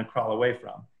not going to crawl away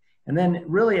from. And then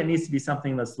really it needs to be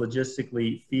something that's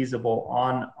logistically feasible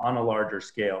on a larger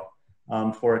scale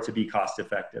for it to be cost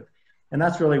effective. And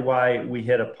that's really why we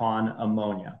hit upon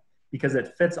ammonia, because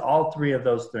it fits all three of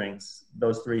those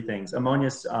three things. Ammonia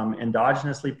is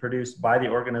endogenously produced by the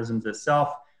organisms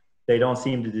itself. They don't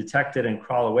seem to detect it and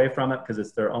crawl away from it because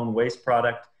it's their own waste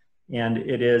product, and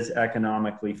it is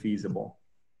economically feasible.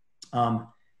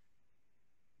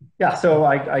 Yeah, so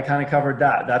I kind of covered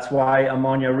that. That's why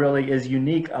ammonia really is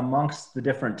unique amongst the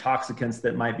different toxicants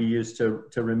that might be used to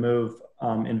remove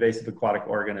invasive aquatic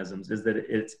organisms, is that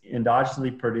it's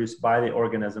endogenously produced by the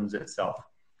organisms itself.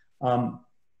 And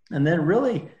then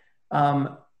really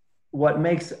what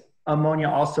makes ammonia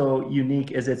also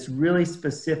unique is it's really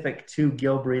specific to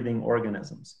gill-breathing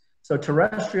organisms. So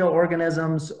terrestrial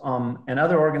organisms and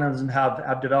other organisms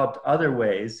have developed other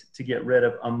ways to get rid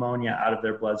of ammonia out of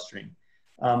their bloodstream.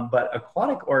 But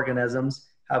aquatic organisms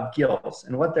have gills,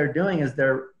 and what they're doing is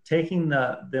they're taking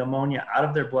the ammonia out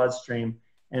of their bloodstream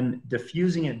and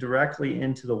diffusing it directly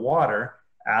into the water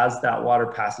as that water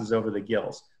passes over the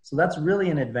gills. So that's really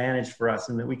an advantage for us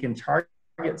in that we can target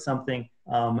something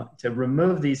to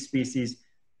remove these species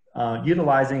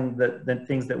utilizing the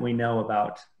things that we know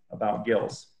about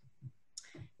gills.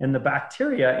 And the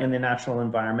bacteria in the natural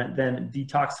environment then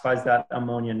detoxifies that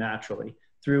ammonia naturally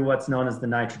through what's known as the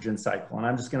nitrogen cycle. And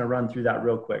I'm just going to run through that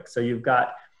real quick. So you've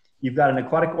got an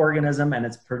aquatic organism and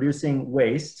it's producing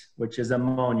waste, which is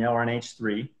ammonia or an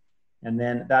H3. And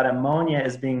then that ammonia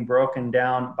is being broken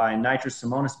down by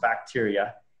nitrosomonas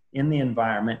bacteria in the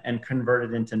environment and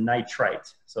converted into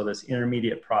nitrite. So this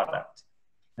intermediate product.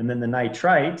 And then the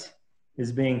nitrite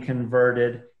is being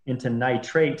converted into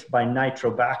nitrate by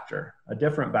nitrobacter, a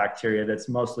different bacteria that's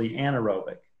mostly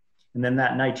anaerobic. And then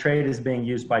that nitrate is being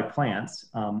used by plants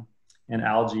and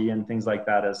algae and things like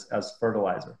that as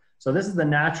fertilizer. So this is the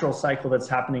natural cycle that's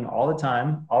happening all the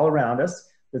time, all around us,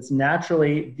 that's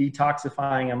naturally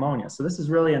detoxifying ammonia. So this is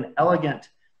really an elegant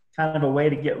kind of a way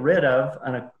to get rid of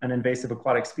an invasive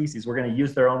aquatic species. We're going to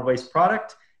use their own waste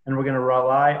product, and we're going to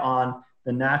rely on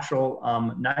the natural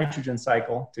nitrogen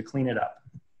cycle to clean it up.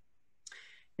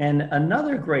 And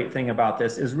another great thing about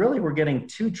this is really we're getting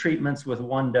 2 treatments with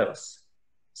 1 dose.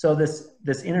 So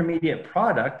this intermediate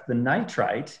product, the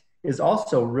nitrite, is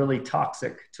also really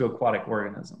toxic to aquatic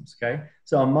organisms, okay?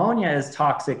 So ammonia is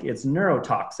toxic, it's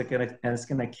neurotoxic, and it's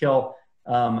gonna kill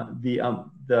the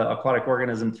aquatic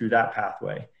organism through that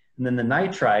pathway. And then the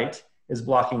nitrite is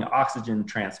blocking oxygen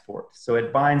transport. So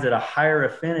it binds at a higher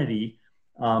affinity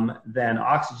than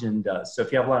oxygen does. So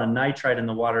if you have a lot of nitrite in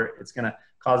the water, it's gonna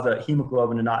cause the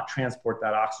hemoglobin to not transport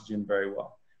that oxygen very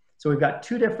well. So we've got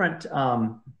 2 different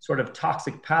sort of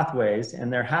toxic pathways,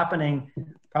 and they're happening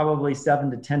probably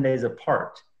 7 to 10 days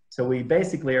apart. So we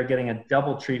basically are getting a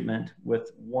double treatment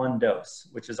with 1 dose,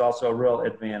 which is also a real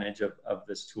advantage of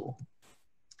this tool.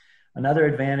 Another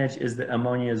advantage is that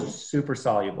ammonia is super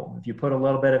soluble. If you put a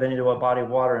little bit of it into a body of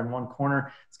water in one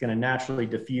corner, it's going to naturally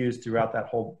diffuse throughout that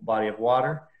whole body of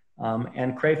water.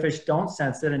 And crayfish don't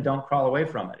sense it and don't crawl away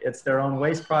from it. It's their own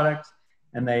waste product,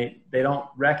 and they don't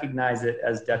recognize it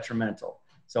as detrimental.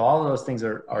 So all of those things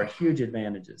are huge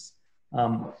advantages.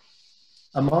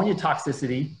 Ammonia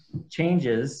toxicity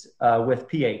changes with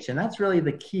pH, and that's really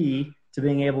the key to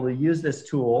being able to use this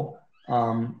tool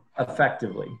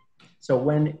effectively. So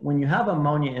when you have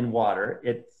ammonia in water,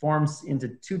 it forms into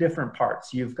 2 different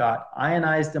parts. You've got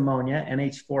ionized ammonia,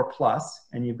 NH4+,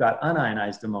 and you've got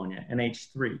unionized ammonia,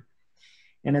 NH3.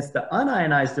 And it's the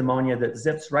unionized ammonia that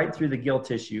zips right through the gill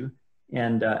tissue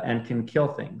and can kill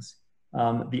things.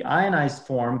 The ionized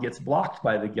form gets blocked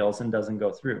by the gills and doesn't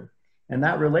go through. And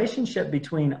that relationship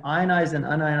between ionized and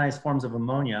unionized forms of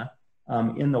ammonia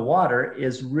in the water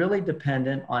is really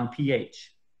dependent on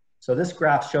pH. So this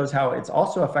graph shows how it's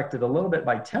also affected a little bit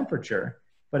by temperature,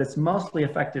 but it's mostly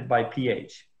affected by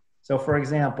pH. So for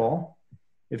example,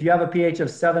 if you have a pH of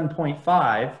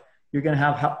 7.5, you're going to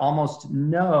have almost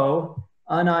no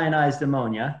unionized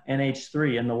ammonia,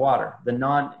 NH3, in the water.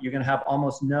 You're going to have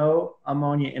almost no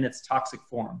ammonia in its toxic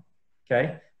form,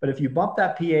 okay? But if you bump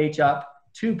that pH up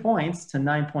 2 points to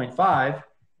 9.5,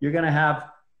 you're going to have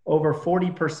over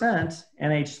 40%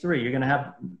 NH3. You're going to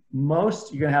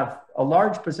have a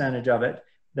large percentage of it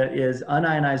that is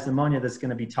unionized ammonia that's going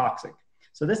to be toxic.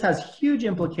 So this has huge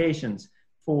implications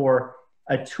for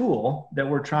a tool that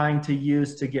we're trying to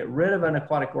use to get rid of an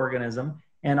aquatic organism.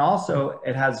 And also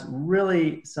it has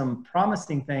really some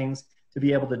promising things to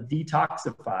be able to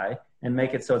detoxify and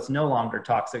make it so it's no longer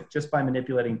toxic just by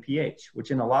manipulating pH,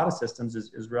 which in a lot of systems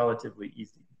is relatively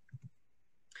easy.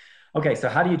 Okay, so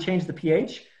how do you change the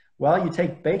pH? Well, you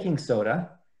take baking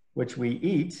soda, which we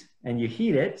eat, and you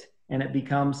heat it, and it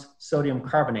becomes sodium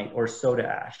carbonate or soda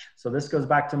ash. So this goes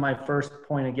back to my first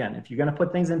point again. If you're gonna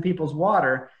put things in people's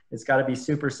water, it's gotta be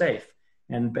super safe.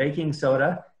 And baking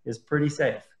soda is pretty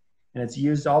safe. And it's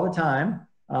used all the time.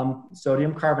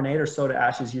 Sodium carbonate or soda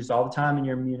ash is used all the time in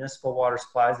your municipal water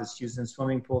supplies. It's used in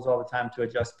swimming pools all the time to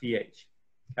adjust pH,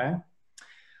 okay?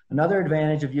 Another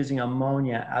advantage of using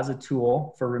ammonia as a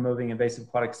tool for removing invasive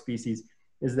aquatic species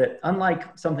is that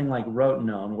unlike something like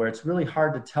rotenone, where it's really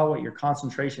hard to tell what your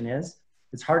concentration is,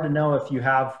 it's hard to know if you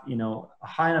have, a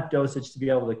high enough dosage to be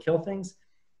able to kill things.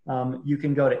 You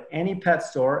can go to any pet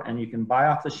store and you can buy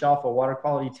off the shelf a water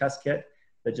quality test kit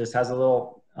that just has a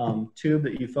little tube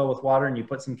that you fill with water, and you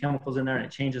put some chemicals in there and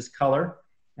it changes color.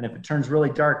 And if it turns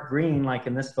really dark green, like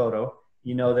in this photo,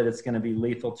 you know that it's going to be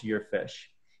lethal to your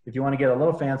fish. If you want to get a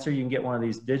little fancier, you can get one of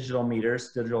these digital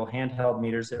meters, digital handheld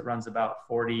meters. It runs about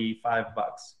 45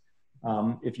 bucks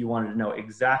if you wanted to know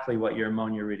exactly what your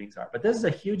ammonia readings are. But this is a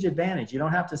huge advantage. You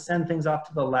don't have to send things off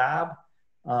to the lab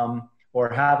or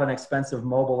have an expensive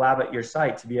mobile lab at your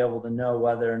site to be able to know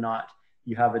whether or not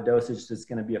you have a dosage that's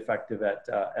going to be effective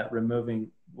at removing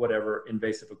whatever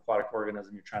invasive aquatic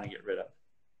organism you're trying to get rid of.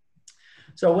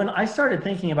 So when I started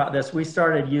thinking about this, we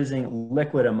started using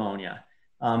liquid ammonia.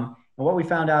 And what we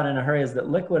found out in a hurry is that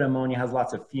liquid ammonia has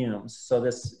lots of fumes. So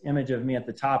this image of me at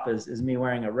the top is me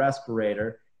wearing a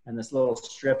respirator, and this little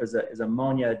strip is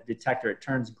ammonia detector. It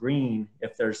turns green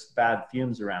if there's bad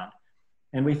fumes around.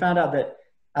 And we found out that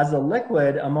as a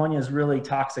liquid, ammonia is really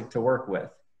toxic to work with.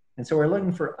 And so we're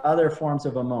looking for other forms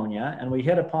of ammonia, and we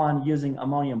hit upon using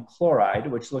ammonium chloride,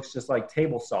 which looks just like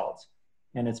table salt.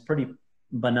 And it's pretty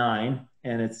benign,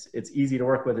 and it's easy to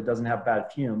work with. It doesn't have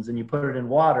bad fumes. And you put it in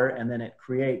water, and then it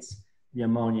creates the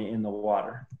ammonia in the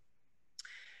water.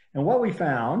 And what we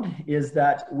found is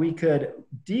that we could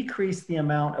decrease the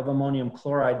amount of ammonium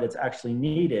chloride that's actually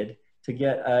needed to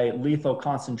get a lethal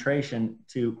concentration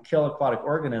to kill aquatic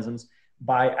organisms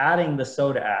by adding the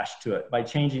soda ash to it, by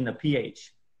changing the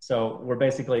pH. So we're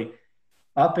basically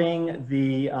upping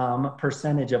the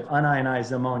percentage of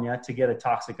unionized ammonia to get a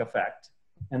toxic effect.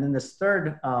 And then this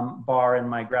third bar in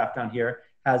my graph down here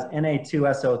has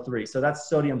Na2SO3. So that's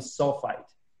sodium sulfite.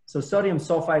 So sodium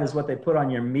sulfite is what they put on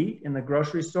your meat in the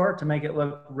grocery store to make it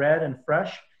look red and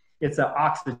fresh. It's an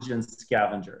oxygen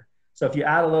scavenger. So if you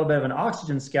add a little bit of an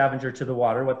oxygen scavenger to the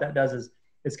water, what that does is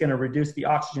it's going to reduce the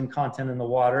oxygen content in the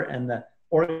water, and the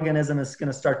organism is going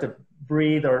to start to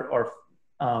breathe or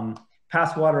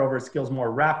pass water over its gills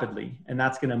more rapidly, and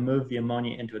that's going to move the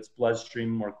ammonia into its bloodstream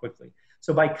more quickly.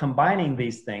 So by combining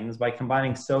these things, by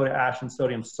combining soda ash and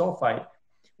sodium sulfite,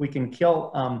 we can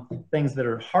kill things that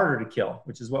are harder to kill,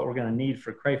 which is what we're going to need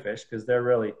for crayfish, because they're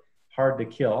really hard to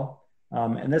kill.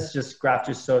 And this graph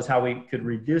just shows how we could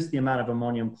reduce the amount of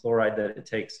ammonium chloride that it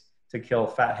takes to kill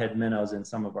fathead minnows in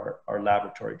some of our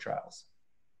laboratory trials.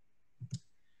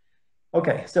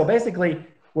 Okay, so basically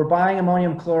we're buying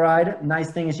ammonium chloride. Nice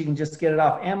thing is you can just get it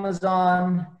off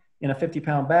Amazon in a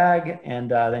 50-pound bag, and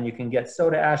then you can get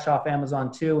soda ash off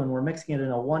Amazon too, and we're mixing it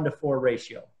in a 1-to-4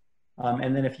 ratio.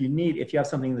 And then if you have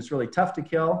something that's really tough to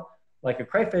kill, like a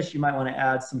crayfish, you might want to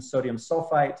add some sodium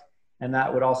sulfite, and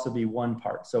that would also be 1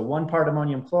 part. So 1 part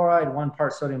ammonium chloride, 1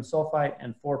 part sodium sulfite,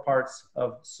 and 4 parts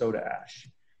of soda ash.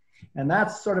 And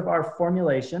that's sort of our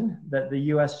formulation that the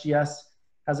USGS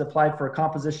has applied for a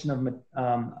composition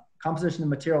of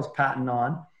materials patent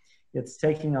on. It's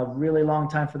taking a really long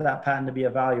time for that patent to be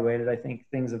evaluated. I think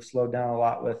things have slowed down a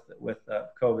lot with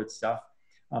COVID stuff.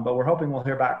 But we're hoping we'll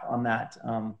hear back on that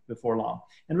before long.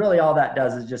 And really all that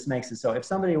does is just makes it so if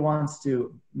somebody wants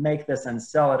to make this and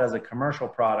sell it as a commercial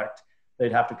product,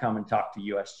 they'd have to come and talk to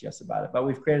USGS about it. But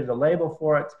we've created a label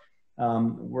for it.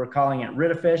 We're calling it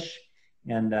Eradication,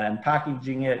 and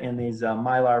packaging it in these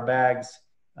Mylar bags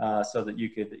so that you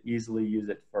could easily use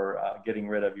it for getting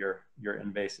rid of your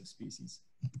invasive species.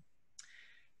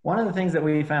 One of the things that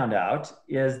we found out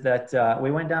is that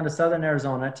we went down to southern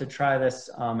Arizona to try this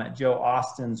at Joe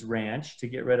Austin's ranch to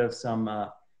get rid of some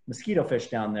mosquito fish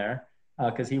down there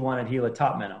because he wanted Gila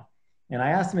top minnow. And I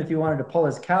asked him if he wanted to pull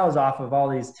his cows off of all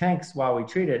these tanks while we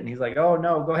treat it. And he's like, oh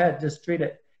no, go ahead, just treat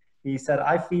it. He said,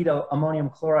 I feed ammonium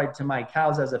chloride to my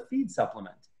cows as a feed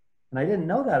supplement. And I didn't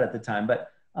know that at the time,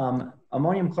 but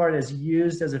ammonium chloride is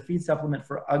used as a feed supplement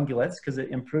for ungulates because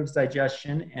it improves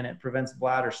digestion and it prevents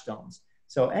bladder stones.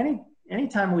 So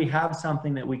anytime we have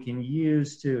something that we can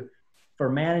use for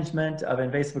management of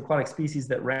invasive aquatic species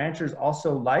that ranchers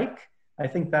also like, I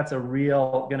think that's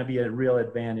going to be a real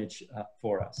advantage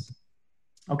for us.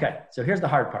 Okay, so here's the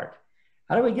hard part.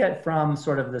 How do we get from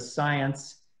sort of the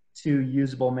science to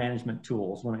usable management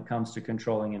tools when it comes to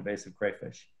controlling invasive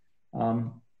crayfish?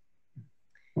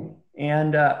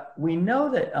 We know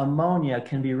that ammonia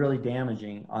can be really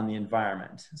damaging on the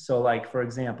environment. So like, for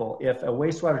example, if a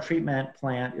wastewater treatment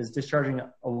plant is discharging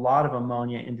a lot of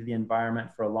ammonia into the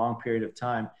environment for a long period of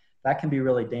time, that can be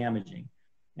really damaging.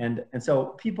 And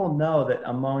so people know that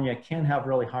ammonia can have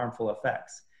really harmful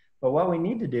effects. But what we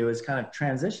need to do is kind of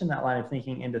transition that line of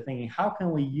thinking into thinking, how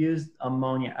can we use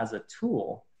ammonia as a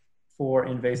tool for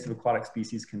invasive aquatic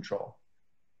species control?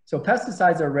 So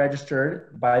pesticides are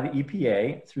registered by the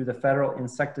EPA through the Federal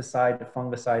Insecticide,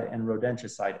 Fungicide, and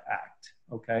Rodenticide Act,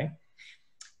 okay?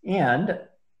 And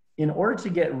in order to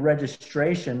get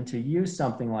registration to use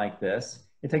something like this,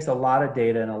 it takes a lot of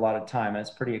data and a lot of time, and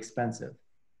it's pretty expensive.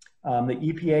 The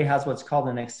EPA has what's called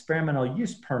an experimental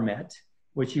use permit,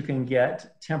 which you can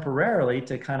get temporarily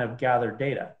to kind of gather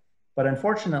data. But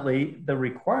unfortunately, the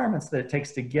requirements that it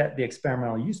takes to get the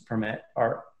experimental use permit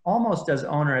are almost as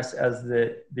onerous as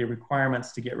the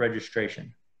requirements to get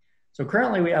registration. So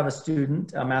currently we have a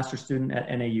student, a master's student at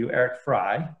NAU, Eric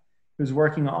Fry, who's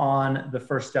working on the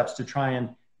first steps to try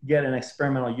and get an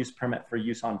experimental use permit for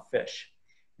use on fish.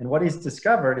 And what he's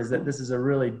discovered is that this is a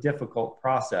really difficult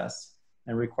process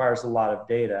and requires a lot of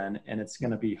data, and it's going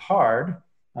to be hard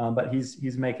but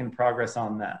he's making progress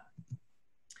on that.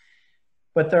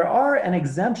 But there are an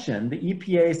exemption. The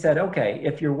EPA said, okay,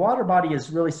 if your water body is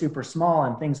really super small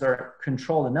and things are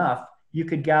controlled enough, you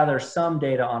could gather some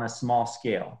data on a small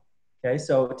scale. Okay,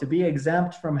 so to be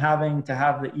exempt from having to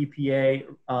have the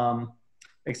EPA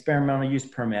experimental use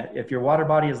permit, if your water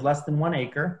body is less than 1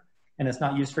 acre and it's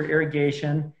not used for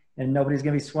irrigation and nobody's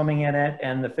gonna be swimming in it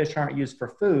and the fish aren't used for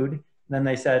food, then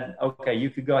they said, okay, you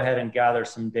could go ahead and gather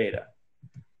some data.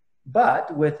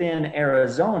 But within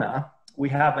Arizona, we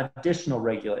have additional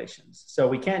regulations. So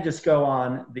we can't just go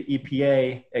on the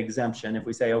EPA exemption if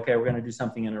we say, okay, we're gonna do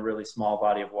something in a really small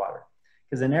body of water.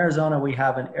 Because in Arizona, we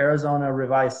have an Arizona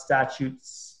Revised Statute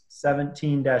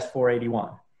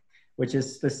 17-481, which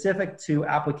is specific to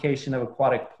application of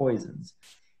aquatic poisons.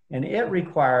 And it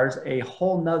requires a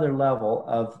whole nother level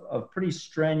of pretty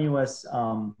strenuous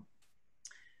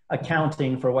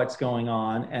accounting for what's going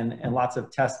on and lots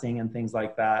of testing and things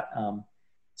like that,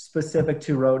 specific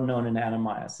to rotenone and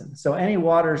Anamycin. So any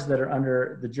waters that are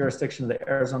under the jurisdiction of the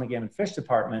Arizona Game and Fish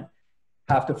Department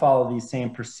have to follow these same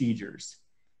procedures.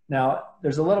 Now,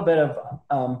 there's a little bit of,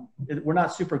 we're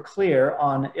not super clear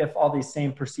on if all these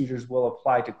same procedures will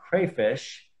apply to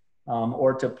crayfish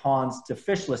or to ponds, to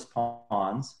fishless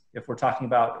ponds, if we're talking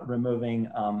about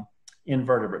removing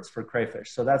invertebrates for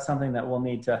crayfish. So that's something that we'll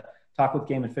need to talk with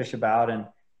Game and Fish about and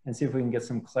see if we can get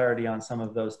some clarity on some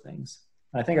of those things.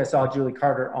 And I think I saw Julie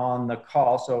Carter on the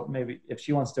call, so maybe if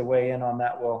she wants to weigh in on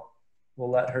that, we'll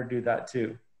let her do that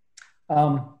too.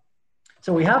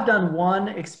 So we have done one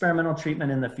experimental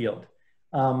treatment in the field.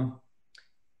 Let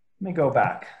me go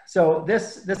back. So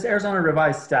this Arizona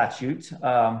Revised Statute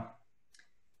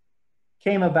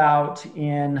came about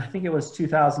in, I think it was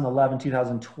 2011,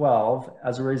 2012,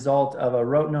 as a result of a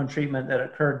rotenone treatment that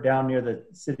occurred down near the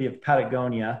city of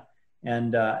Patagonia.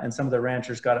 And some of the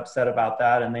ranchers got upset about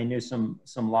that, and they knew some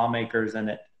lawmakers, and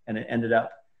it ended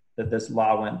up that this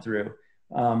law went through.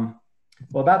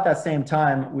 Well, about that same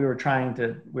time, we were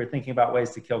thinking about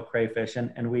ways to kill crayfish,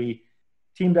 and we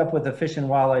teamed up with the Fish and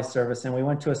Wildlife Service, and we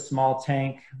went to a small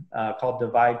tank called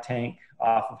Divide Tank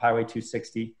off of Highway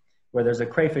 260, where there's a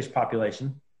crayfish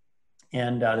population.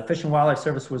 And the Fish and Wildlife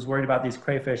Service was worried about these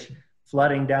crayfish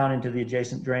flooding down into the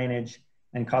adjacent drainage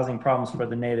and causing problems for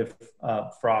the native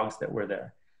frogs that were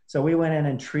there. So we went in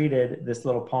and treated this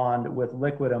little pond with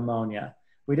liquid ammonia.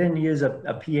 We didn't use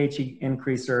a pH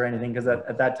increaser or anything because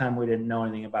at that time we didn't know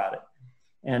anything about it.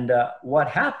 And what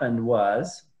happened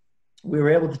was we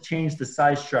were able to change the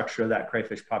size structure of that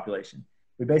crayfish population.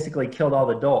 We basically killed all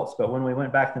the adults, but when we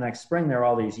went back the next spring, there were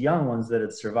all these young ones that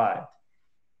had survived.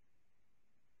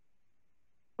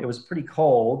 It was pretty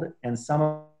cold, and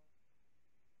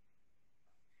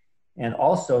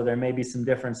also there may be some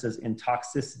differences in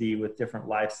toxicity with different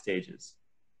life stages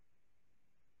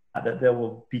that they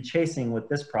will be chasing with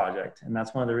this project. And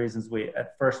that's one of the reasons we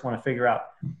at first want to figure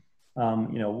out,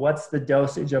 what's the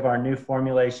dosage of our new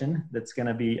formulation that's going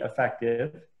to be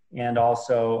effective, and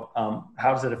also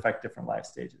how does it affect different life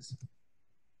stages.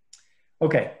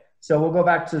 Okay, so we'll go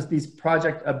back to these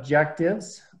project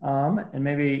objectives, and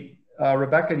maybe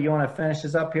Rebecca, do you want to finish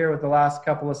this up here with the last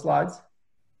couple of slides?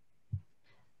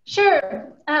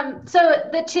 Sure. So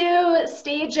the two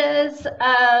stages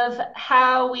of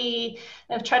how we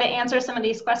try to answer some of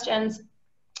these questions.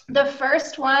 The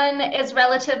first one is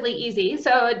relatively easy.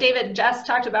 So David just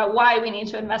talked about why we need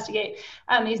to investigate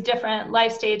these different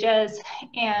life stages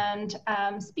and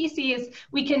species.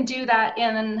 We can do that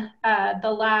in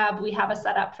the lab. We have a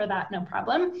setup for that, no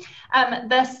problem.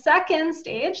 The second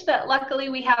stage that luckily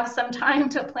we have some time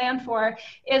to plan for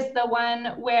is the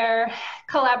one where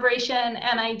collaboration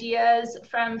and ideas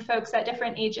from folks at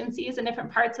different agencies in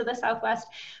different parts of the Southwest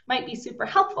might be super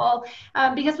helpful,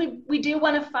 because we do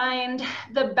want to find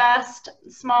the best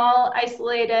small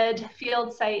isolated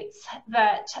field sites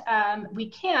that we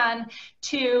can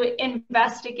to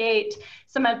investigate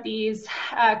some of these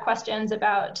questions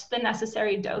about the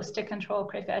necessary dose to control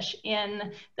crayfish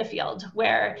in the field,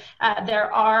 where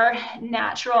there are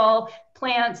natural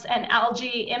plants and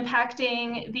algae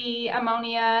impacting the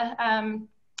ammonia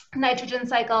nitrogen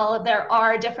cycle. There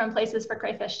are different places for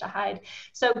crayfish to hide.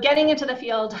 So getting into the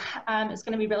field is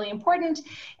going to be really important.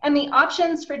 And the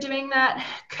options for doing that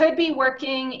could be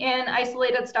working in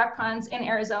isolated stock ponds in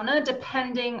Arizona,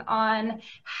 depending on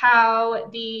how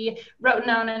the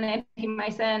rotenone and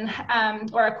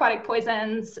Anamycin or aquatic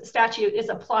poisons statute is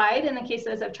applied in the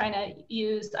cases of trying to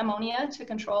use ammonia to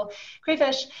control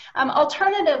crayfish.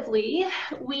 Alternatively,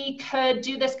 we could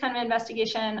do this kind of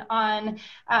investigation on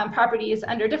properties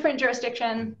under different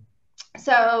jurisdiction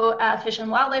So fish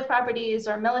and wildlife properties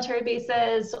or military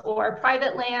bases or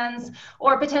private lands,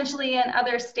 or potentially in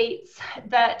other states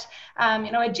that,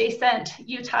 adjacent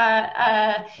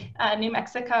Utah, New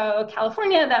Mexico,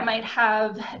 California, that might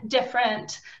have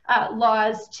different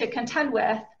laws to contend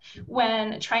with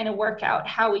when trying to work out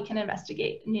how we can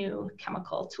investigate new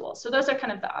chemical tools. So those are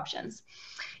kind of the options.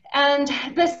 And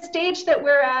the stage that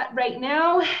we're at right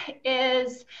now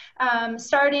is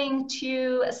starting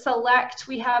to select.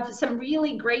 We have some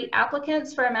really great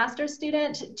applicants for a master's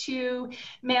student to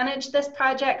manage this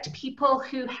project, people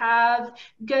who have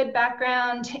good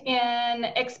background in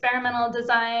experimental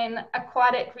design,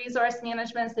 aquatic resource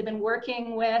management. They've been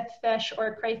working with fish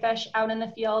or crayfish out in the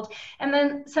field, and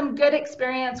then some good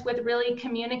experience with really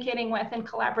communicating with and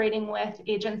collaborating with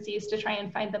agencies to try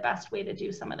and find the best way to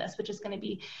do some of this, which is going to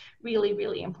be really,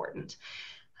 really important.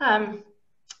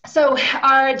 So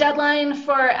our deadline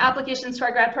for applications to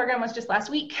our grad program was just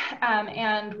last week,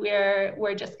 and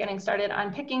we're just getting started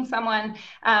on picking someone.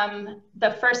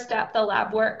 The first step, the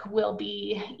lab work, will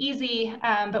be easy,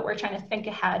 but we're trying to think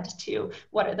ahead to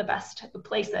what are the best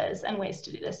places and ways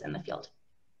to do this in the field.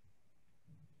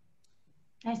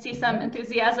 I see some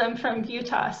enthusiasm from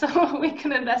Utah, so we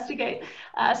can investigate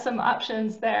some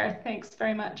options there. Thanks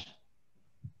very much.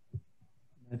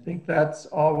 I think that's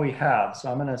all we have. So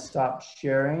I'm going to stop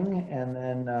sharing, and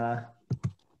then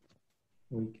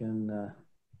we can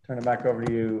turn it back over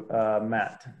to you,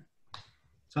 Matt.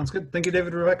 Sounds good. Thank you,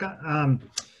 David, Rebecca.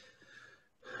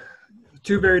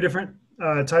 Two very different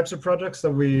types of projects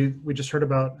that we just heard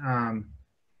about.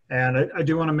 And I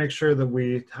do want to make sure that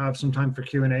we have some time for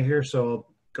Q&A here. So I'll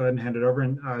go ahead and hand it over.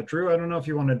 And Drew, I don't know if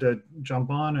you wanted to jump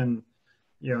on and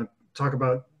talk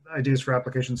about ideas for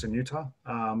applications in Utah.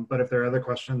 But if there are other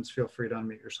questions, feel free to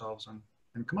unmute yourselves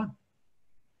and come on.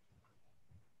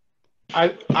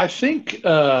 I think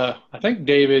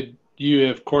David, you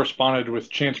have corresponded with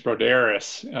Chance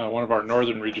Broderis, one of our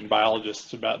northern region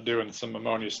biologists, about doing some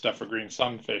ammonia stuff for green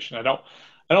sunfish. And I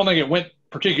don't think it went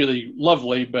particularly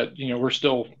lovely, but we're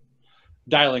still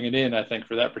dialing it in, I think,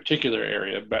 for that particular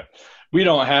area. But we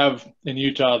don't have in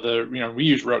Utah we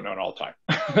use rotenone all the time.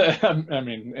 I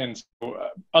mean, and so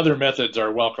other methods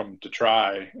are welcome to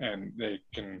try, and they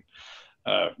can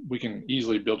we can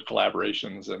easily build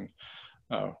collaborations and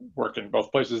work in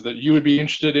both places that you would be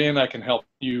interested in. I can help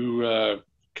you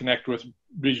connect with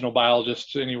regional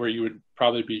biologists anywhere you would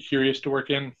probably be curious to work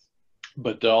in,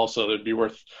 but also it'd be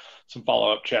worth some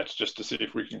follow-up chats just to see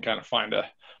if we can kind of find a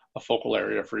focal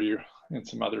area for you in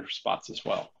some other spots as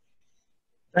well.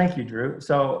 Thank you, Drew.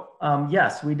 So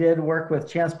yes, we did work with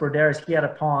Chance Broderis. He had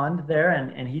a pond there,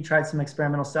 and he tried some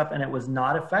experimental stuff, and it was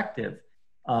not effective.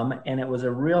 And it was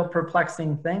a real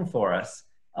perplexing thing for us.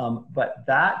 But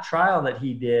that trial that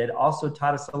he did also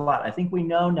taught us a lot. I think we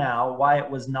know now why it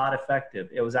was not effective.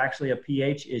 It was actually a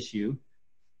pH issue.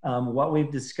 What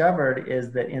we've discovered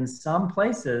is that in some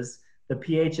places, the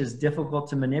pH is difficult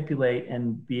to manipulate,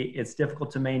 and it's difficult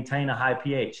to maintain a high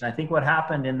pH. And I think what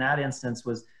happened in that instance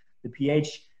was the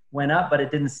pH went up, but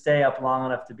it didn't stay up long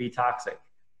enough to be toxic.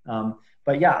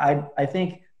 But yeah, I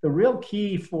think the real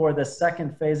key for the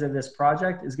second phase of this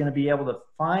project is going to be able to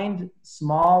find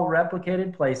small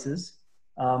replicated places,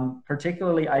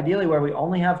 particularly ideally where we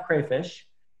only have crayfish,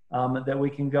 that we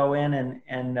can go in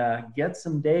and get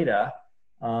some data.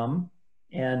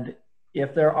 And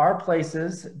if there are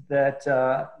places that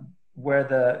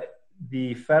where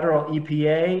the federal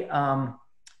EPA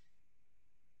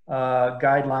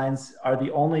guidelines are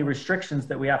the only restrictions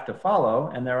that we have to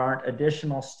follow, and there aren't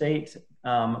additional state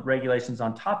regulations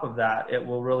on top of that, it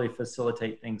will really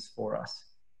facilitate things for us.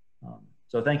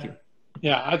 So thank you.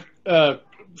 Yeah,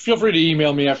 feel free to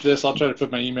email me after this. I'll try to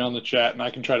put my email in the chat, and I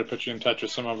can try to put you in touch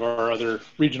with some of our other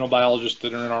regional biologists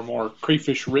that are in our more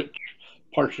crayfish-rich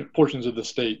portions of the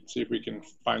state, see if we can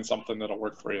find something that'll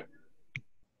work for you.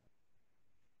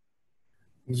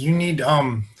 You need,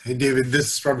 hey David,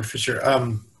 this is Robert Fisher.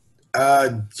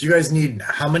 Do you guys need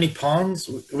how many ponds?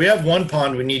 We have one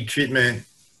pond we need treatment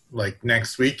like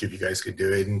next week, if you guys could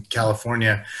do it, in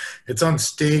California. It's on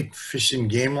state fish and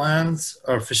game lands,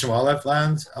 or fish and wildlife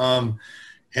lands.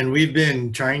 And we've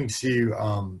been trying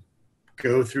to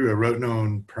go through a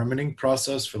rotenone permitting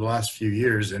process for the last few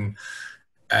years, and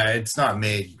it's not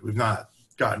made, we've not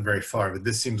gotten very far, but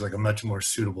this seems like a much more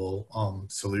suitable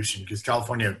solution, because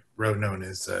California rotenone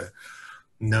is a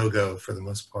no-go for the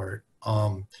most part.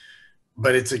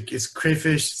 But it's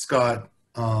crayfish, it's got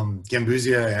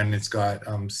gambusia, and it's got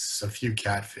a few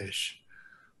catfish.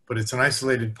 But it's an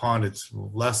isolated pond. It's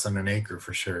less than an acre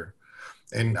for sure.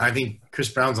 And I think Chris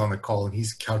Brown's on the call, and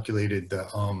he's calculated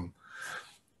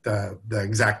the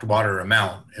exact water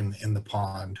amount in the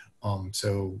pond.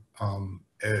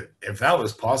 If that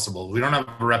was possible, we don't have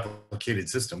a replicated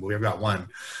system, but we've got one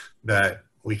that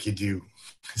we could do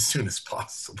as soon as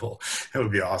possible. It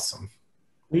would be awesome.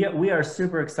 We are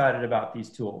super excited about these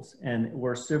tools, and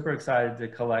we're super excited to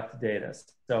collect data.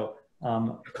 So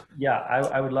yeah,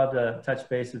 I would love to touch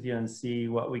base with you and see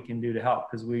what we can do to help,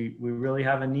 because we really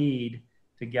have a need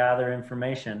to gather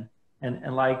information.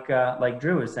 And like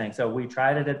Drew was saying, so we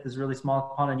tried it at this really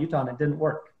small pond in Utah and it didn't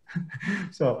work.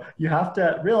 So you have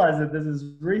to realize that this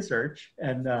is research,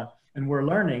 and we're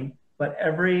learning, but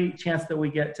every chance that we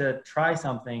get to try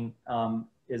something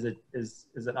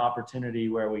is an opportunity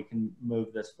where we can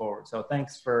move this forward. So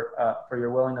thanks for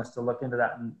your willingness to look into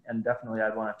that, and definitely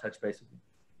I'd want to touch base with you.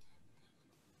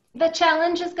 The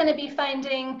challenge is going to be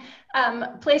finding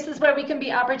places where we can be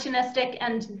opportunistic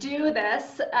and do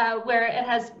this, where it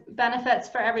has benefits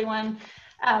for everyone,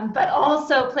 but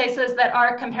also places that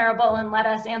are comparable and let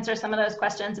us answer some of those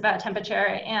questions about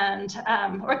temperature and,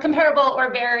 or comparable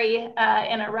or vary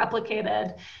in a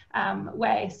replicated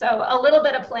way. So a little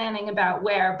bit of planning about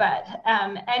where, but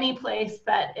any place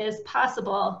that is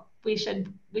possible, we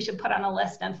should put on a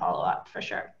list and follow up for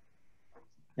sure.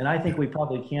 And I think we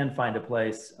probably can find a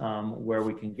place where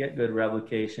we can get good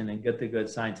replication and get the good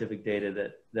scientific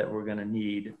data that we're going to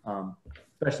need,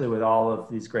 especially with all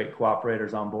of these great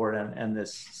cooperators on board and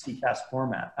this CCAS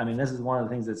format. I mean, this is one of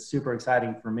the things that's super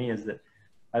exciting for me, is that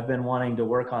I've been wanting to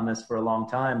work on this for a long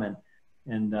time,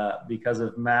 and because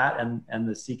of Matt and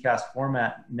the CCAS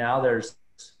format, now there's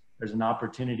an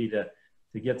opportunity to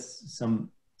get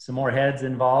some more heads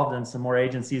involved and some more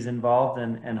agencies involved,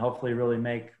 and hopefully really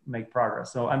make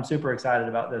progress. So I'm super excited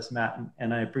about this, Matt,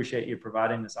 and I appreciate you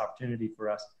providing this opportunity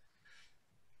for us.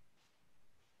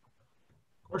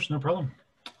 Of course, no problem.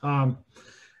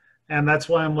 And that's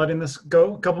why I'm letting this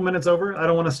go a couple minutes over. I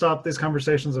don't want to stop these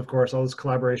conversations, of course. All this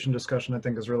collaboration discussion I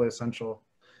think is really essential.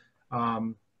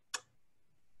 Have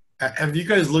you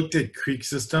guys looked at creek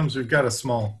systems? We've got a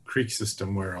small creek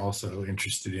system we're also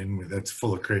interested in that's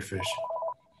full of crayfish.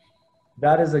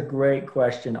 That is a great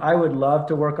question. I would love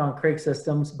to work on creek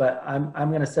systems, but I'm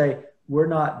going to say we're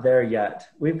not there yet.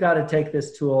 We've got to take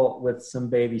this tool with some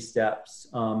baby steps.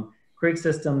 Creek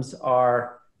systems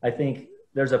are, I think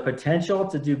there's a potential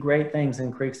to do great things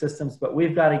in creek systems, but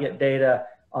we've got to get data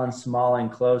on small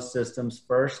enclosed systems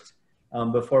first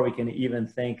before we can even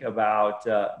think about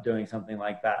doing something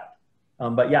like that.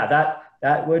 But yeah,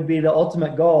 that would be the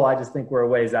ultimate goal. I just think we're a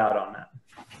ways out on that.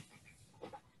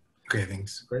 Okay,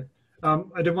 thanks. Great.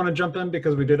 I did want to jump in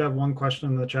because we did have one question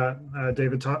in the chat.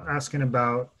 David asking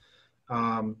about,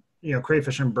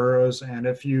 crayfish and burrows, and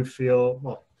if you feel,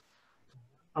 well,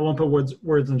 I won't put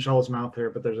words in Shell's mouth here,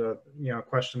 but there's a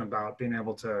question about being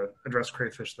able to address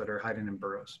crayfish that are hiding in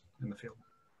burrows in the field.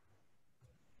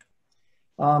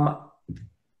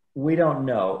 We don't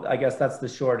know. I guess that's the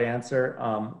short answer.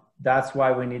 That's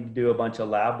why we need to do a bunch of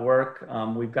lab work.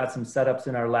 We've got some setups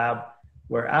in our lab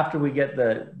where after we get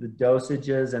the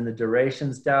dosages and the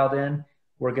durations dialed in,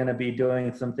 we're going to be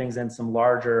doing some things in some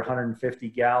larger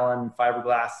 150-gallon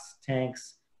fiberglass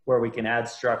tanks where we can add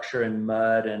structure and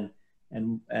mud, and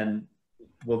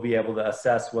we'll be able to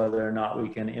assess whether or not we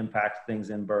can impact things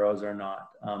in burrows or not.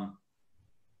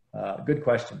 Good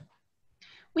question.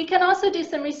 We can also do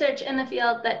some research in the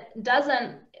field that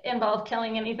doesn't involve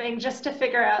killing anything, just to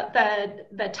figure out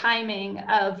the timing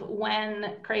of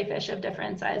when crayfish of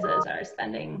different sizes are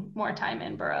spending more time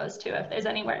in burrows too, if there's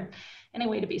any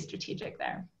way to be strategic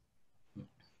there.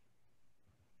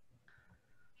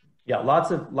 Yeah,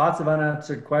 lots of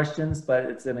unanswered questions, but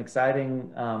it's an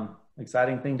exciting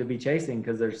thing to be chasing,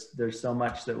 because there's so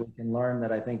much that we can learn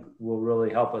that I think will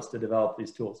really help us to develop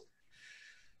these tools.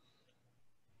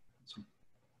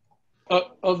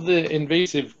 Of the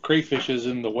invasive crayfishes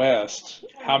in the West,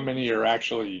 how many are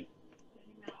actually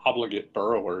obligate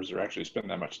burrowers or actually spend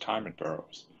that much time in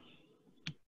burrows?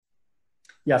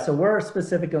 Yeah, so we're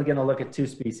specifically going to look at two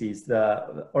species,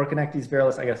 the Orconectes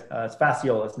virilis, I guess it's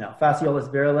Fasciolis now. Fasciolis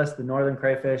virilis, the northern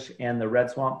crayfish, and the red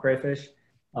swamp crayfish.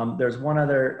 There's one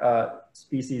other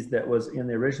species that was in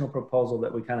the original proposal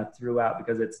that we kind of threw out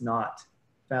because it's not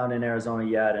found in Arizona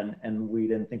yet, and we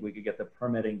didn't think we could get the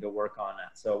permitting to work on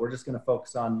that. So we're just going to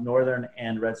focus on northern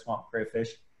and red swamp crayfish.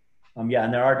 Yeah,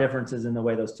 and there are differences in the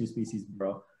way those two species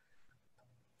burrow.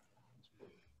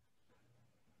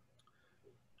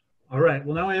 All right,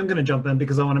 well now I am going to jump in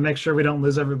because I want to make sure we don't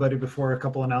lose everybody before a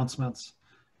couple announcements.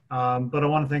 But I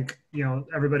want to thank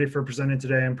everybody for presenting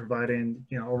today and providing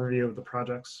overview of the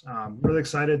projects. Really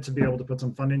excited to be able to put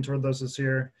some funding toward those this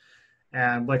year.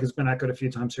 And like it's been echoed a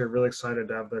few times here, really excited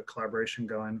to have the collaboration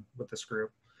going with this group.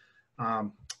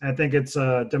 I think it's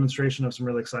a demonstration of some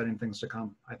really exciting things to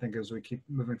come, I think, as we keep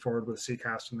moving forward with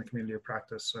CCAST and the community of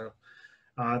practice. So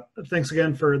thanks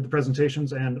again for the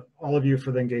presentations and all of you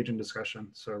for the engaging discussion.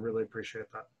 So really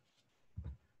appreciate that.